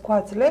შესაძლებლობას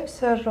გვაძლევს,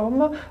 რომ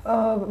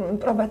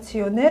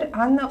პრობაციონერ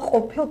ან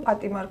ყოფილ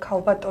პატიმარ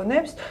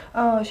ქალბატონებს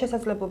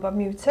შესაძლებლობა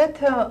მივცეთ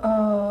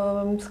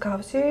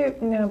მსგავსი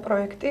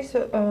პროექტის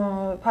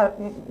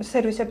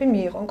სერვისები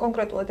მიიღონ.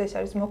 კონკრეტულად ეს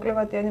არის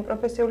მოკლევადიანი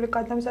პროფესიული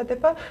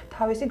გადამზადება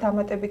თავისი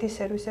დამატებითი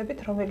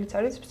სერვისებით, რომელიც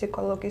არის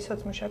ფსიქოლოგის,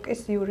 სოციმუშაკის,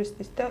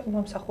 იურისტის და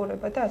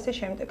მომსახურება და ასე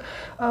შემდეგ.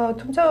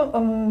 თუმცა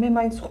მე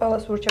მაინც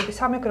ყველას ვურჩები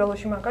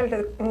სამეგრელოში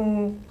მაგალითად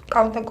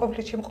კანონთან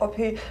კონფლიქტში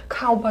მყოფი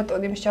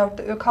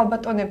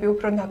ქალბატონები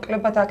უფრო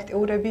ნაკლებად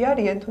აქტიურები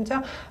არიან, თუმცა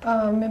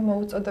მე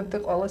მოუწოდებდი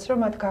ყველას, რომ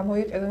მათ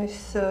გამოიყენონ ის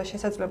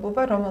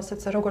შესაძლებლობა,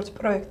 რომელსაც როგორც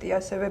პროექტი,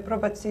 ასევე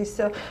პრობაციის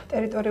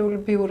ტერიტორიული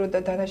ბიურო და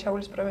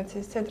დანაშაულის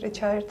პრევენციის ცენტრი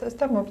ჩაერთოს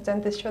და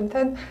მოგზაურდეს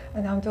ჩვენთან,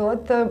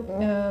 ნამდვილად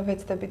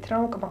ვეცდებით,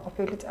 რომ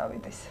კმაყოფილი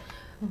წავიდეს.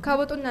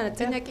 ქაბატონ ნანა,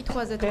 წინა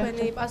კითხვაზე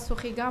თქვენი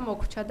პასუხი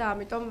გამოგრჩა და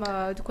ამიტომ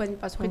თქვენი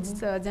პასუხიც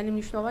ძალიან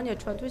მნიშვნელოვანია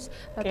ჩვენთვის,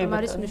 რატომ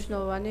არის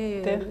მნიშვნელოვანი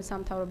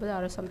სამთავრობო და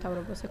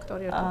არასამთავრობო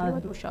სექტორი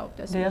ერთად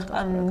მუშაობდეს. დიახ,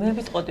 მე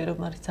ვიტყოდი, რომ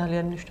არის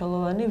ძალიან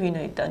მნიშვნელოვანი,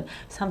 ვინაიდან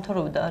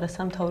სამთავრობო და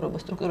არასამთავრობო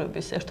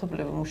სტრუქტურების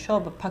ერთობლივი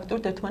მუშაობა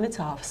ფაქტობრივად ერთმანეთს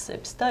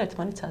ავსებს და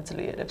ერთმანეთს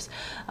აძლიერებს.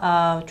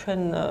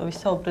 ჩვენ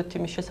ვისაუბრეთ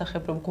იმის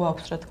შესახებ, რომ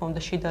გვაქვს რა თქმა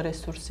უნდა შიდა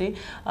რესურსი,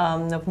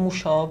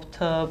 ვმუშაობთ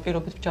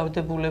პირობით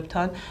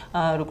მჟავრდებულებთან,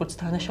 როგორც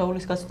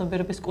დანაშაულის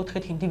გაცნობიერების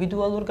კუთხით,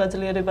 ინდივიდუალურ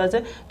გაძლიერებაზე,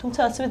 თუმცა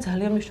ასევე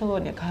ძალიან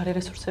მნიშვნელოვანია გარე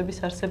რესურსების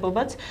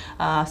არსებობაც,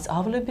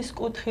 სწავლების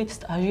კუთხით,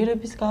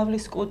 სტაჟირების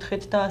გავლის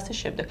კუთხით და ასე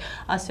შემდეგ.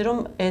 ასე რომ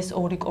ეს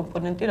ორი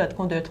კომპონენტი, რა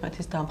თქმა უნდა,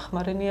 ერთმანეთის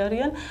დამხმარენი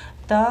არიან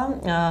და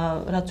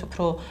რაც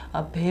უფრო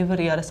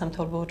ბევრი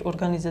არასამთავრობო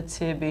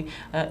ორგანიზაციები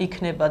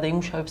იქნება და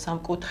იმუშავებს ამ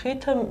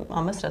კუთხით,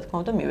 ამას რა თქმა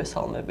უნდა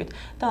მივესალმებით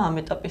და ამ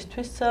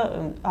ეტაპისთვის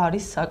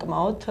არის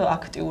საკმაოდ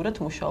აქტიურად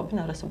მუშაობენ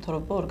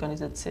არასამთავრობო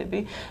ორგანიზაციები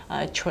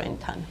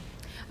ჩვენთან.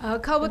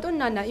 ქალბატონ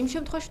ნანა, იმ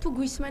შემთხვევაში თუ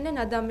გვისმენენ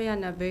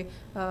ადამიანები,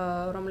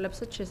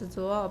 რომლებსაც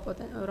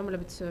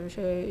რომლებიც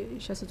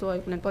შესაძლოა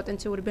იყვნენ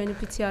პოტენციური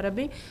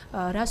ბენეფიციარები,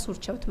 რას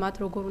ურჩევთ მათ,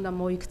 როგორ უნდა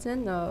მოიქცნენ,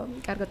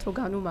 კარგად რო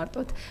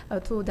განუმარტოთ,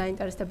 თუ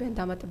დაინტერესდებიან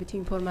დამატებითი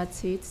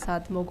ინფორმაციით,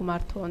 სად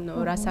მოგმართონ,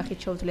 რა სახით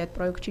შეუძლიათ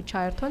პროექტში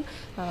ჩაერთონ,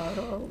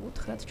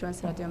 უთხრათ ჩვენს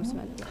რადიო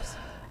მსმენელებს.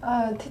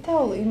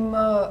 თითოეულ იმ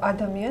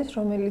ადამიანს,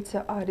 რომელიც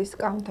არის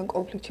კანონთან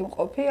კონფლიქტში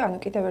მყოფი, ანუ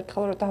კიდევ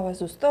ერთხელ რომ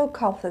დავაზუსტო,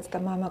 ქალსაც და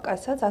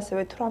მამაკაცსაც,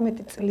 ასევე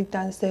 18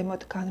 წლიდან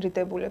ზემოთ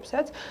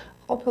განრიდებულებსაც,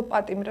 ყოფილ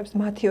პატიმრებს,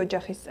 მათი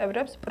ოჯახის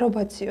წევრებს,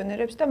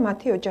 პრობაციონერებს და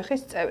მათი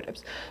ოჯახის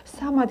წევრებს.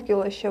 სამ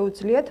ადგილას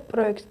შეუძლიათ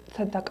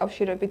პროექტთან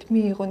დაკავშირებით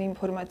მიიღონ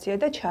ინფორმაცია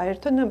და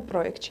ჩაერთონ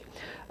პროექტში.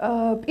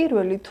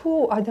 პირველი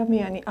თუ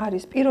ადამიანი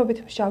არის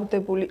პირობით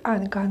მსჯავრდებული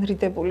ან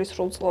განრიდებული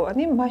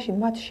სრულწლოვანი, მაშინ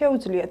მათ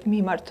შეუძლიათ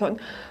მიმართონ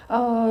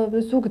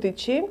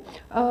ზუგდიდში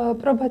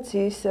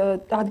პრობაციის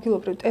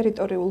ადგილობრივ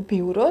ტერიტორიულ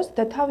ბიუროს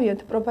და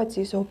თავიანთ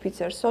პრობაციის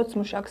ოფიცერს,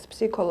 სოცმუშაკს,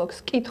 ფსიქოლოგს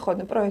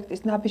კითხონ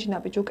პროექტის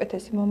ნაბიჯ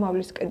უკეთესი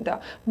მომავლისკენ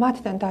და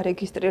მათთან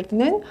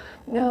დარეგისტრირდნენ.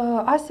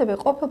 ასევე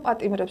ყოფილ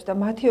პატიმრებს და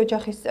მათი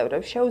ოჯახის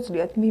წევრებს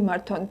შეუძლიათ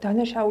მიმართონ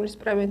დანაშაულის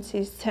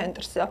პრევენციის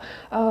ცენტრს,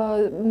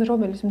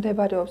 რომელიც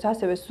მდებარეობს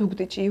ასევე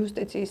ზუგდიდში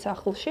იუსტიციის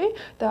სახლში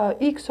და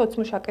იქ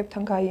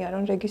სოცმუშაკებთან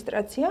გაიარონ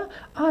რეგისტრაცია,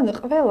 ან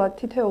ყველა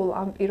თითოეულ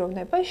ამ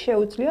პიროვნებას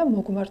შეუძლია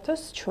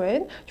მოგმართოს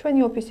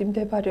ჩვენი ოფისი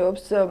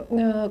მდებარეობს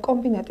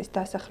კომბინატის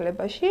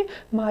დასახლებაში,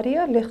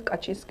 მარია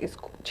ლეხკაჩინსკის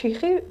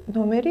ჩიხი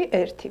ნომერი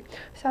 1,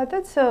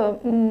 სადაც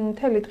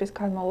მთელი დღის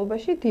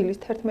განმავლობაში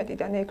დილის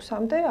 11-დან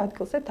 6-მდე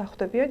ადგილზე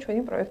დახვდებიან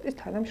ჩვენი პროექტის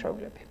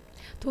თანამშრომლები.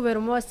 თუ ვერ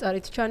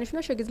მოასწარით ჩანიშნა,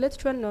 შეგიძლიათ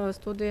ჩვენ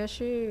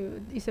სტუდიაში,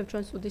 ისევ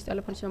ჩვენ სტუდიის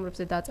ტელეფონის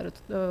ნომრებზე დააწეროთ,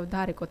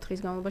 დაარეკოთ დღის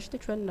განმავლობაში და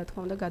ჩვენ რა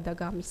თქმა უნდა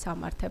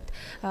გადაგამისამართებთ.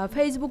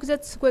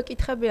 Facebook-ზეც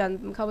გვეკითხებიან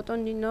ქალბატონ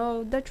ნინო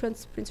და ჩვენს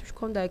პრინციპში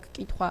ქონდა ეგ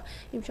კითხვა.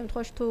 იმ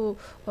შემთხვევაში თუ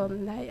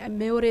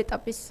მეორე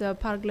ეტაპის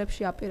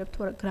ფარგლებში აპირებთ თუ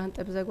არა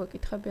გრანტებზე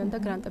გვეკითხებიან და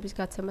გრანტების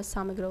გაცემა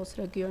სამეგრელოს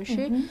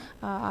რეგიონში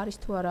არის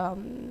თუ არა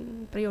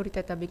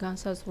პრიორიტეტები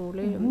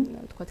განსაზღვრული,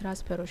 თქვათ რა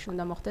სფეროში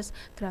უნდა მოხდეს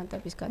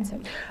გრანტების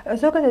გაცემა.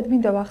 ზოგადად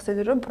მინდა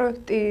ვახსენო, რომ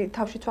პროექტი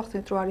თავშიც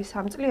ვახსენეთ, რომ არის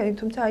 3 წლიანი,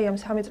 თუმცა აი ამ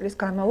 3 წლის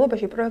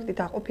განმავლობაში პროექტი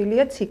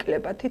დაყოფილია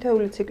ციკლებად.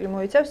 თითოეული ციკლი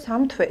მოიცავს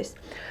 3 თვეს.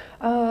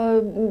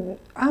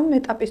 ამ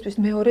ეტაპისთვის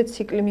მეორე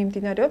ციკლი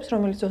მიმდინარეობს,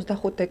 რომელიც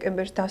 25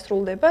 დეკემბერს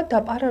დასრულდება და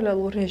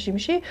პარალელურ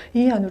რეჟიმში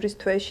იანვრის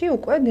თვეში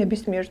უკვე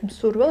ნებისმიერ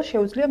მსურველს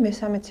შეუძლია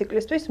მესამე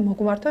ციკლისთვის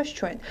მოგმართოს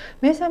ჩვენ.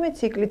 მესამე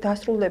ციკლი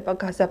დასრულდება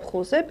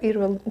გაზაფხულზე,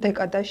 პირველ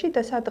დეკადაში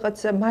და სადღაც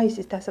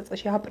მაისის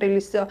დასაწყისში,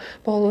 აპრილის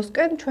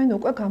ბოლოსკენ ჩვენ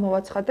უკვე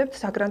გამოვაცხადებთ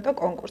საგრანტო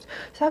კონკურსს.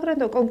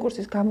 საგრანტო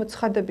კონკურსის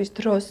გამოცხადების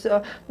დროს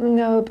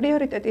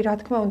პრიორიტეტი რა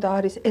თქმა უნდა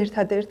არის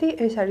ერთადერთი,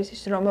 ეს არის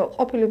ის, რომ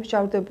ყოფილი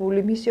მსჯავრდებული,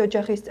 მისი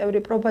ოჯახის წევრი,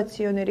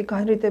 პრობაციონერი,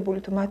 განრიდებული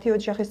თუ მათი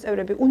ოჯახის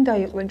წევრები უნდა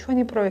იყვნენ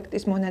ჩვენი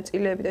პროექტის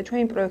მონაწილეები და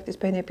ჩვენი პროექტის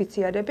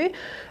ბენეფიციარები.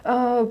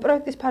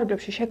 პროექტის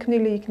ფარგლებში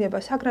შექმნილი იქნება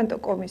საგრანტო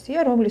კომისია,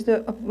 რომლის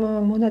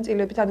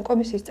მონაწილეებით ან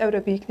კომისიის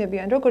წევრები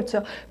იქნებიან როგორც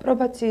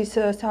პრობაციის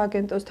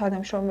სააგენტოს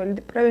თანამშრომელი,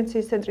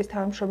 პრევენციის ცენტრის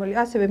თანამშრომელი,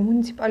 ასევე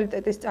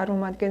მუნიციპალიტეტის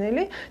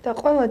წარმომადგენელი და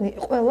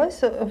ყველას,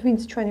 ვინც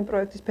ჩვენი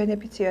პროექტის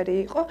ბენეფიციარი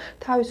იყო,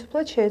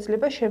 თავისუფლად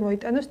შეიძლება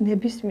შემოიტანოს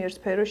ნებისმიერ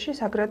სფეროში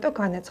საგრანტო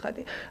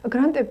განაცხადი.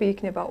 გრანტები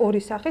იქნება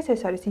ორი სახის,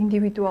 ეს არის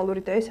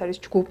ინდივიდუალური და ეს არის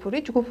ჯგუფური.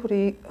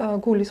 ჯგუფური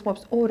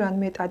გულისხმობს 2 ან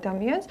მეტ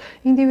ადამიანს.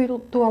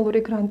 ინდივიდუალური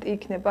გრანტი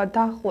იქნება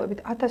დაახლოებით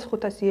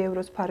 1500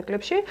 ევროს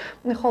ფარგლებში,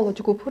 ხოლო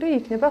ჯგუფური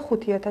იქნება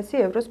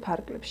 5000 ევროს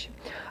ფარგლებში.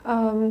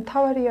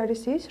 მთავარი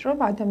არის ის, რომ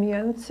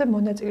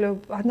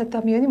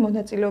ადამიანი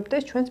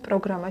მონაწილეობდეს ჩვენს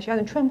პროგრამაში,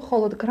 ანუ ჩვენ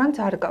მხოლოდ გრანტს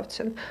არ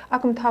გავცემთ.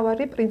 აქ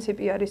მთავარი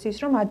პრინციპი არის ის,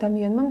 რომ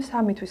ადამიანმა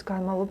 3 თვის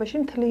განმავლობაში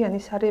მთლიანი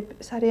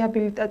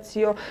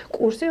სარეაბილიტაციო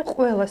კურსი,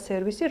 ყველა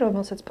სერვისი,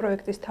 რომელსაც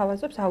პროექტის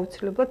თავაზობს,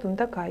 აუცილებლად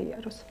უნდა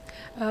გაიაროს.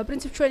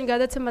 პრინციპ ჩვენი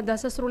გადაცემა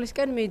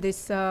დასასრულისკენ მიდის.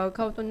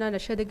 ქალბატონ ნანა,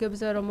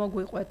 შედეგებზე რომ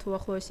მოგვიყვეთ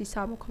უახლოესი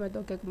სამოქმედო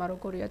გეგმა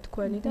როგორია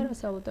თქვენი და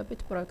რას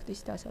ელოდებით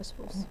პროექტის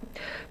დასასრულს?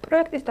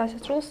 პროექტის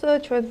დასასრულს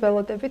ჩვენ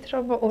ველოდებით,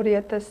 რომ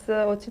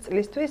 2020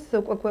 წლისთვის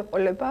უკვე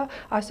გვეყოლება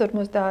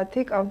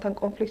 150 კანონთან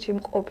კონფლიქტში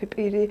მყოფი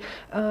პირი,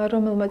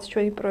 რომელმაც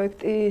ჩვენი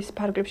პროექტის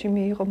ფარგლებში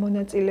მიიღო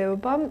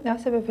მონაწილეობა.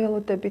 ასევე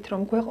ველოდებით,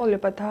 რომ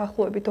გვეყოლება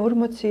დაახლოებით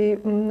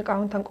 40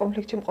 კანონთან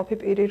კონფლიქტში მყოფი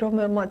პირი,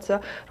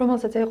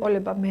 რომელსაც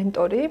ეყოლება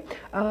მენტორი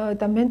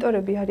და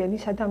მენტორები არიან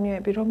ის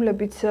ადამიანები,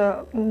 რომლებიც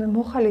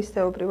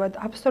მოხალისეობრივად,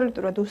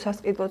 აბსოლუტურად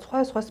უსასყიდლოდ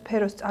სხვადასხვა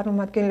სფეროს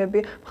წარმომადგენლები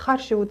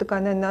მხარში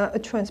უდგანან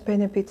ჩვენს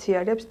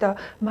ბენეფიციარებს და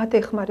მათ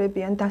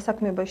ეხმარებიან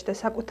დასაქმებაში და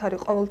საკუთარი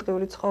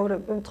ყოველდღიური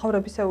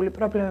ცხოვრებისეული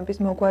პრობლემების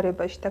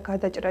მოგვარებაში და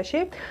გადაჭრაში.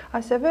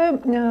 ასევე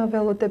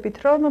ველოდებით,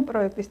 რომ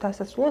პროექტის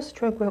დასასრულს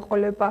ჩვენ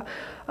გვეყოლება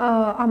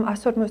ამ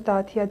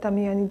 150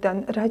 ადამიანიდან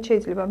რაც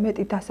შეიძლება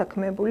მეტი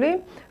დასაქმებული,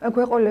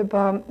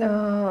 გვეყოლება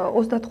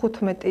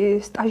 35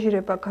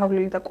 სტაჟირება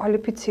გავლილი და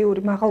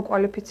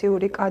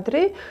მაღალკვალიფიციური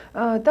კადრი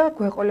და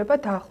გვეყოლება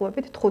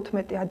დაახლოებით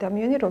 15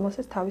 ადამიანი,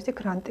 რომელსაც თავისი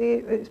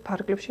გრანტის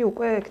ფარგლებში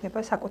უკვე ექნება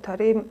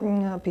საკუთარი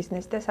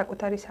ბიზნესი და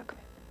საკუთარი საქმე.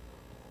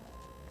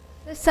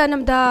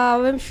 სანამ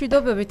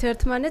დავემშვიდობებით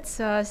ერთმანეთს,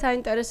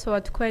 საინტერესოა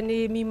თქვენი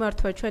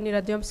მიმართვა ჩვენი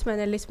რადიო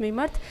მსმენელის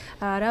მიმართ,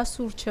 რას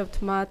ურჩევთ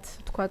მათ,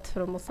 თქვათ,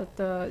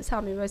 რომელსაც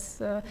სამივეს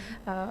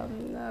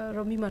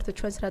რომ მიმართოთ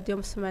ჩვენს რადიო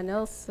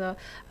მსმენელს,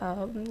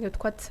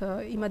 თქვათ,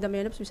 იმ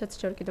ადამიანებს, ვისაც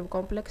ჯერ კიდევ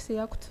კომპლექსი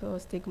აქვთ,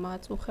 სტიგმა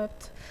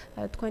აწუხებთ,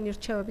 თქვენი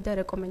რჩევები და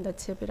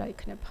რეკომენდაციები რა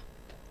იქნება?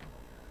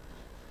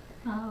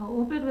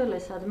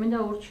 უპირველესად მინდა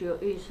ურჩიო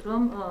ის,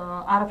 რომ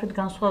არაფრით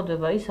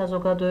განსხვავდება ის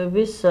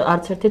საზოგადოების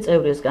არც ერთი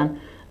წევრისგან.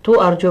 თუ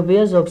არ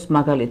ჯობია ზოგს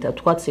მაგალითად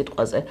თქვა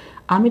სიტყვაზე.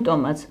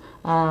 ამიტომაც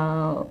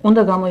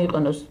უნდა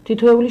გამოიყენოს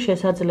თითოეული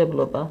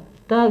შესაძლებლობა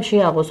და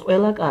შეაღოს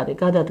ყველა კარი,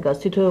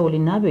 გადადგას თითოეული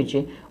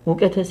ნაბიჯი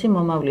უკეთესი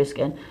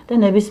მომავლისკენ და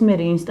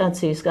ნებისმიერი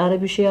ინსტანციის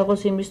კარები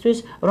შეაღოს იმისთვის,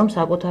 რომ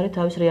საკუთარი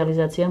თავის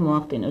რეალიზაცია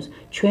მოახდინოს.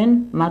 ჩვენ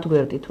მათ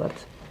გვერდით ვართ.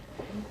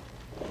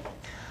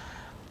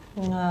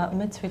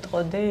 მეც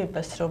ვიტყოდი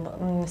იმას, რომ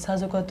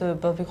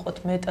საზოგადოება ვიყოთ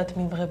მეტად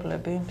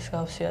მიმღებლები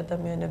მსგავსი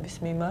ადამიანების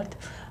მიმართ,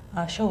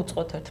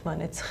 შეუწყოთ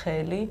ერთმანეთს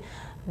ხელი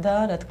და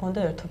რა თქმა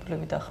უნდა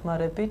ერთობლივი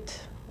დახმარებით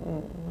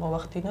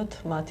მოვახდინოთ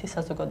მათი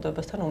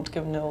საზოგადოებასთან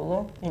უმტკივნეულო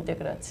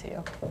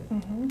ინტეგრაცია.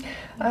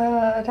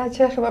 რაც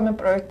შეეხება მე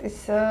პროექტის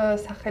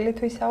სახელით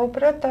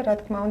ვისაუბროთ და რა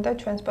თქმა უნდა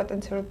ჩვენს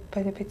პოტენციურ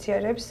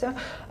ბენეფიციარებს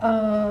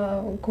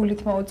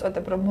გულით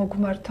მოუწოდებ რომ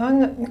მოგმართონ,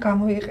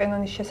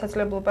 გამოიყენონ ის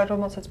შესაძლებლობა,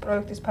 რომელსაც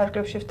პროექტის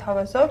ფარგლებში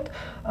ვთავაზობთ.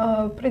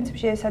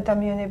 პრინციპში ეს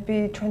ადამიანები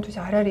ჩვენთვის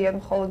არ არიან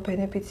მხოლოდ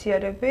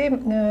ბენეფიციარები,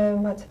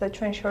 მათსა და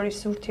ჩვენ შორის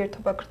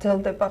ურთიერთობა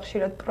გრძელდება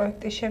ხშირად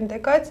პროექტის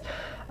შემდეგაც.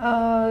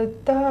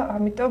 და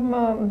ამიტომ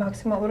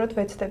მაქსიმალურად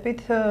ვეცდებით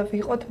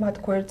ვიყოთ მათ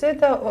გვერდზე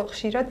და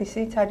ხშირად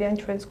ისინიც არიან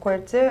ჩვენს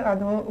გვერდზე,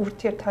 ანუ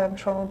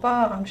ურთიერთთანამშრომლობა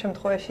ამ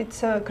შემთხვევაშიც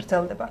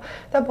გრძელდება.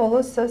 და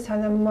ბოლოს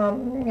სანამ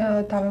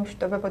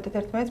დავემშვიდობებოდეთ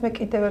ერთმანეთს, მე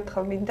კიდევ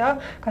ერთხელ მინდა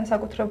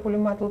განსაკუთრებული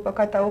მადლობა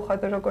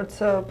გადაუხადო როგორც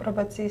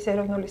პრობაციის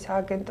ეროვნული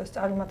სააგენტოს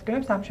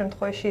წარმომადგენლებს, ამ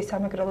შემთხვევაში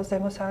სამეგრელო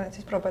ზემო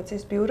სვანეთის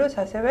პრობაციის ბიუროს,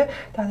 ასევე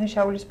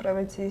დანაშაულის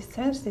პრევენციის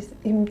ცენტრის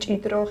იმ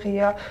მჭიდრო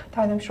ღია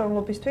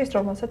თანამშრომლობისთვის,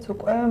 რომელსაც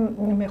უკვე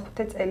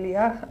მეხუთე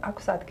წელია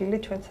აქვს ადგილი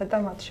ჩვენსა და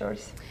მათ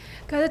შორის.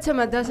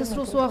 გადაცემა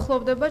დასასრულს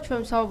უახლოვდება,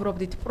 ჩვენ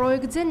ვსაუბრობდით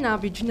პროექტზე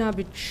ნაბიჯ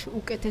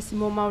უკეთესი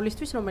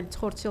მომავლისთვის, რომელიც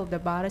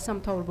ხორციელდება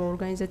არასამთავრობო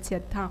ორგანიზაცია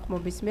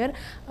თანხმობის მიერ,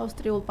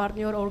 ავსტრიულ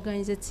პარტნიორ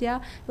ორგანიზაცია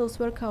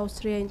Hilfswerk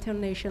Austria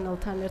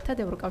International-თან ერთად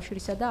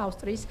ევროკავშირისა და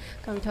ავსტრიის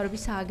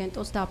განვითარების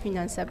სააგენტოს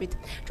დაფინანსებით.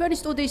 ჩვენი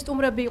სტუდიის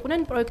სტუმრები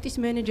იყვნენ პროექტის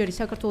მენეჯერი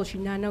საქართველოში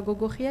ნანა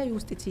გოგოხია,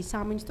 იუსტიციის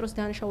სამინისტროს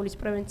დანაშაულის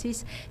პრევენციის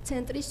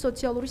ცენტრის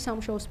სოციალური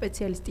სამუშაოს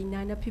სპეციალისტი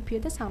ნანა ფიფია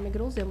და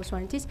სამეგრელო ზემო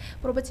სვანეთის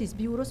პრობაციის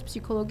ბიუროს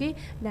ფსიქოლოგი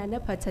ნანა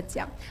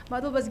ფაცაცია.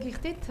 მადლობას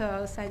გიხდით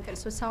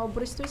საინტერესო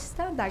საუბრისთვის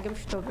და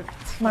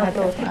დაგემშვიდობებით.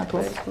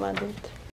 მადლობა.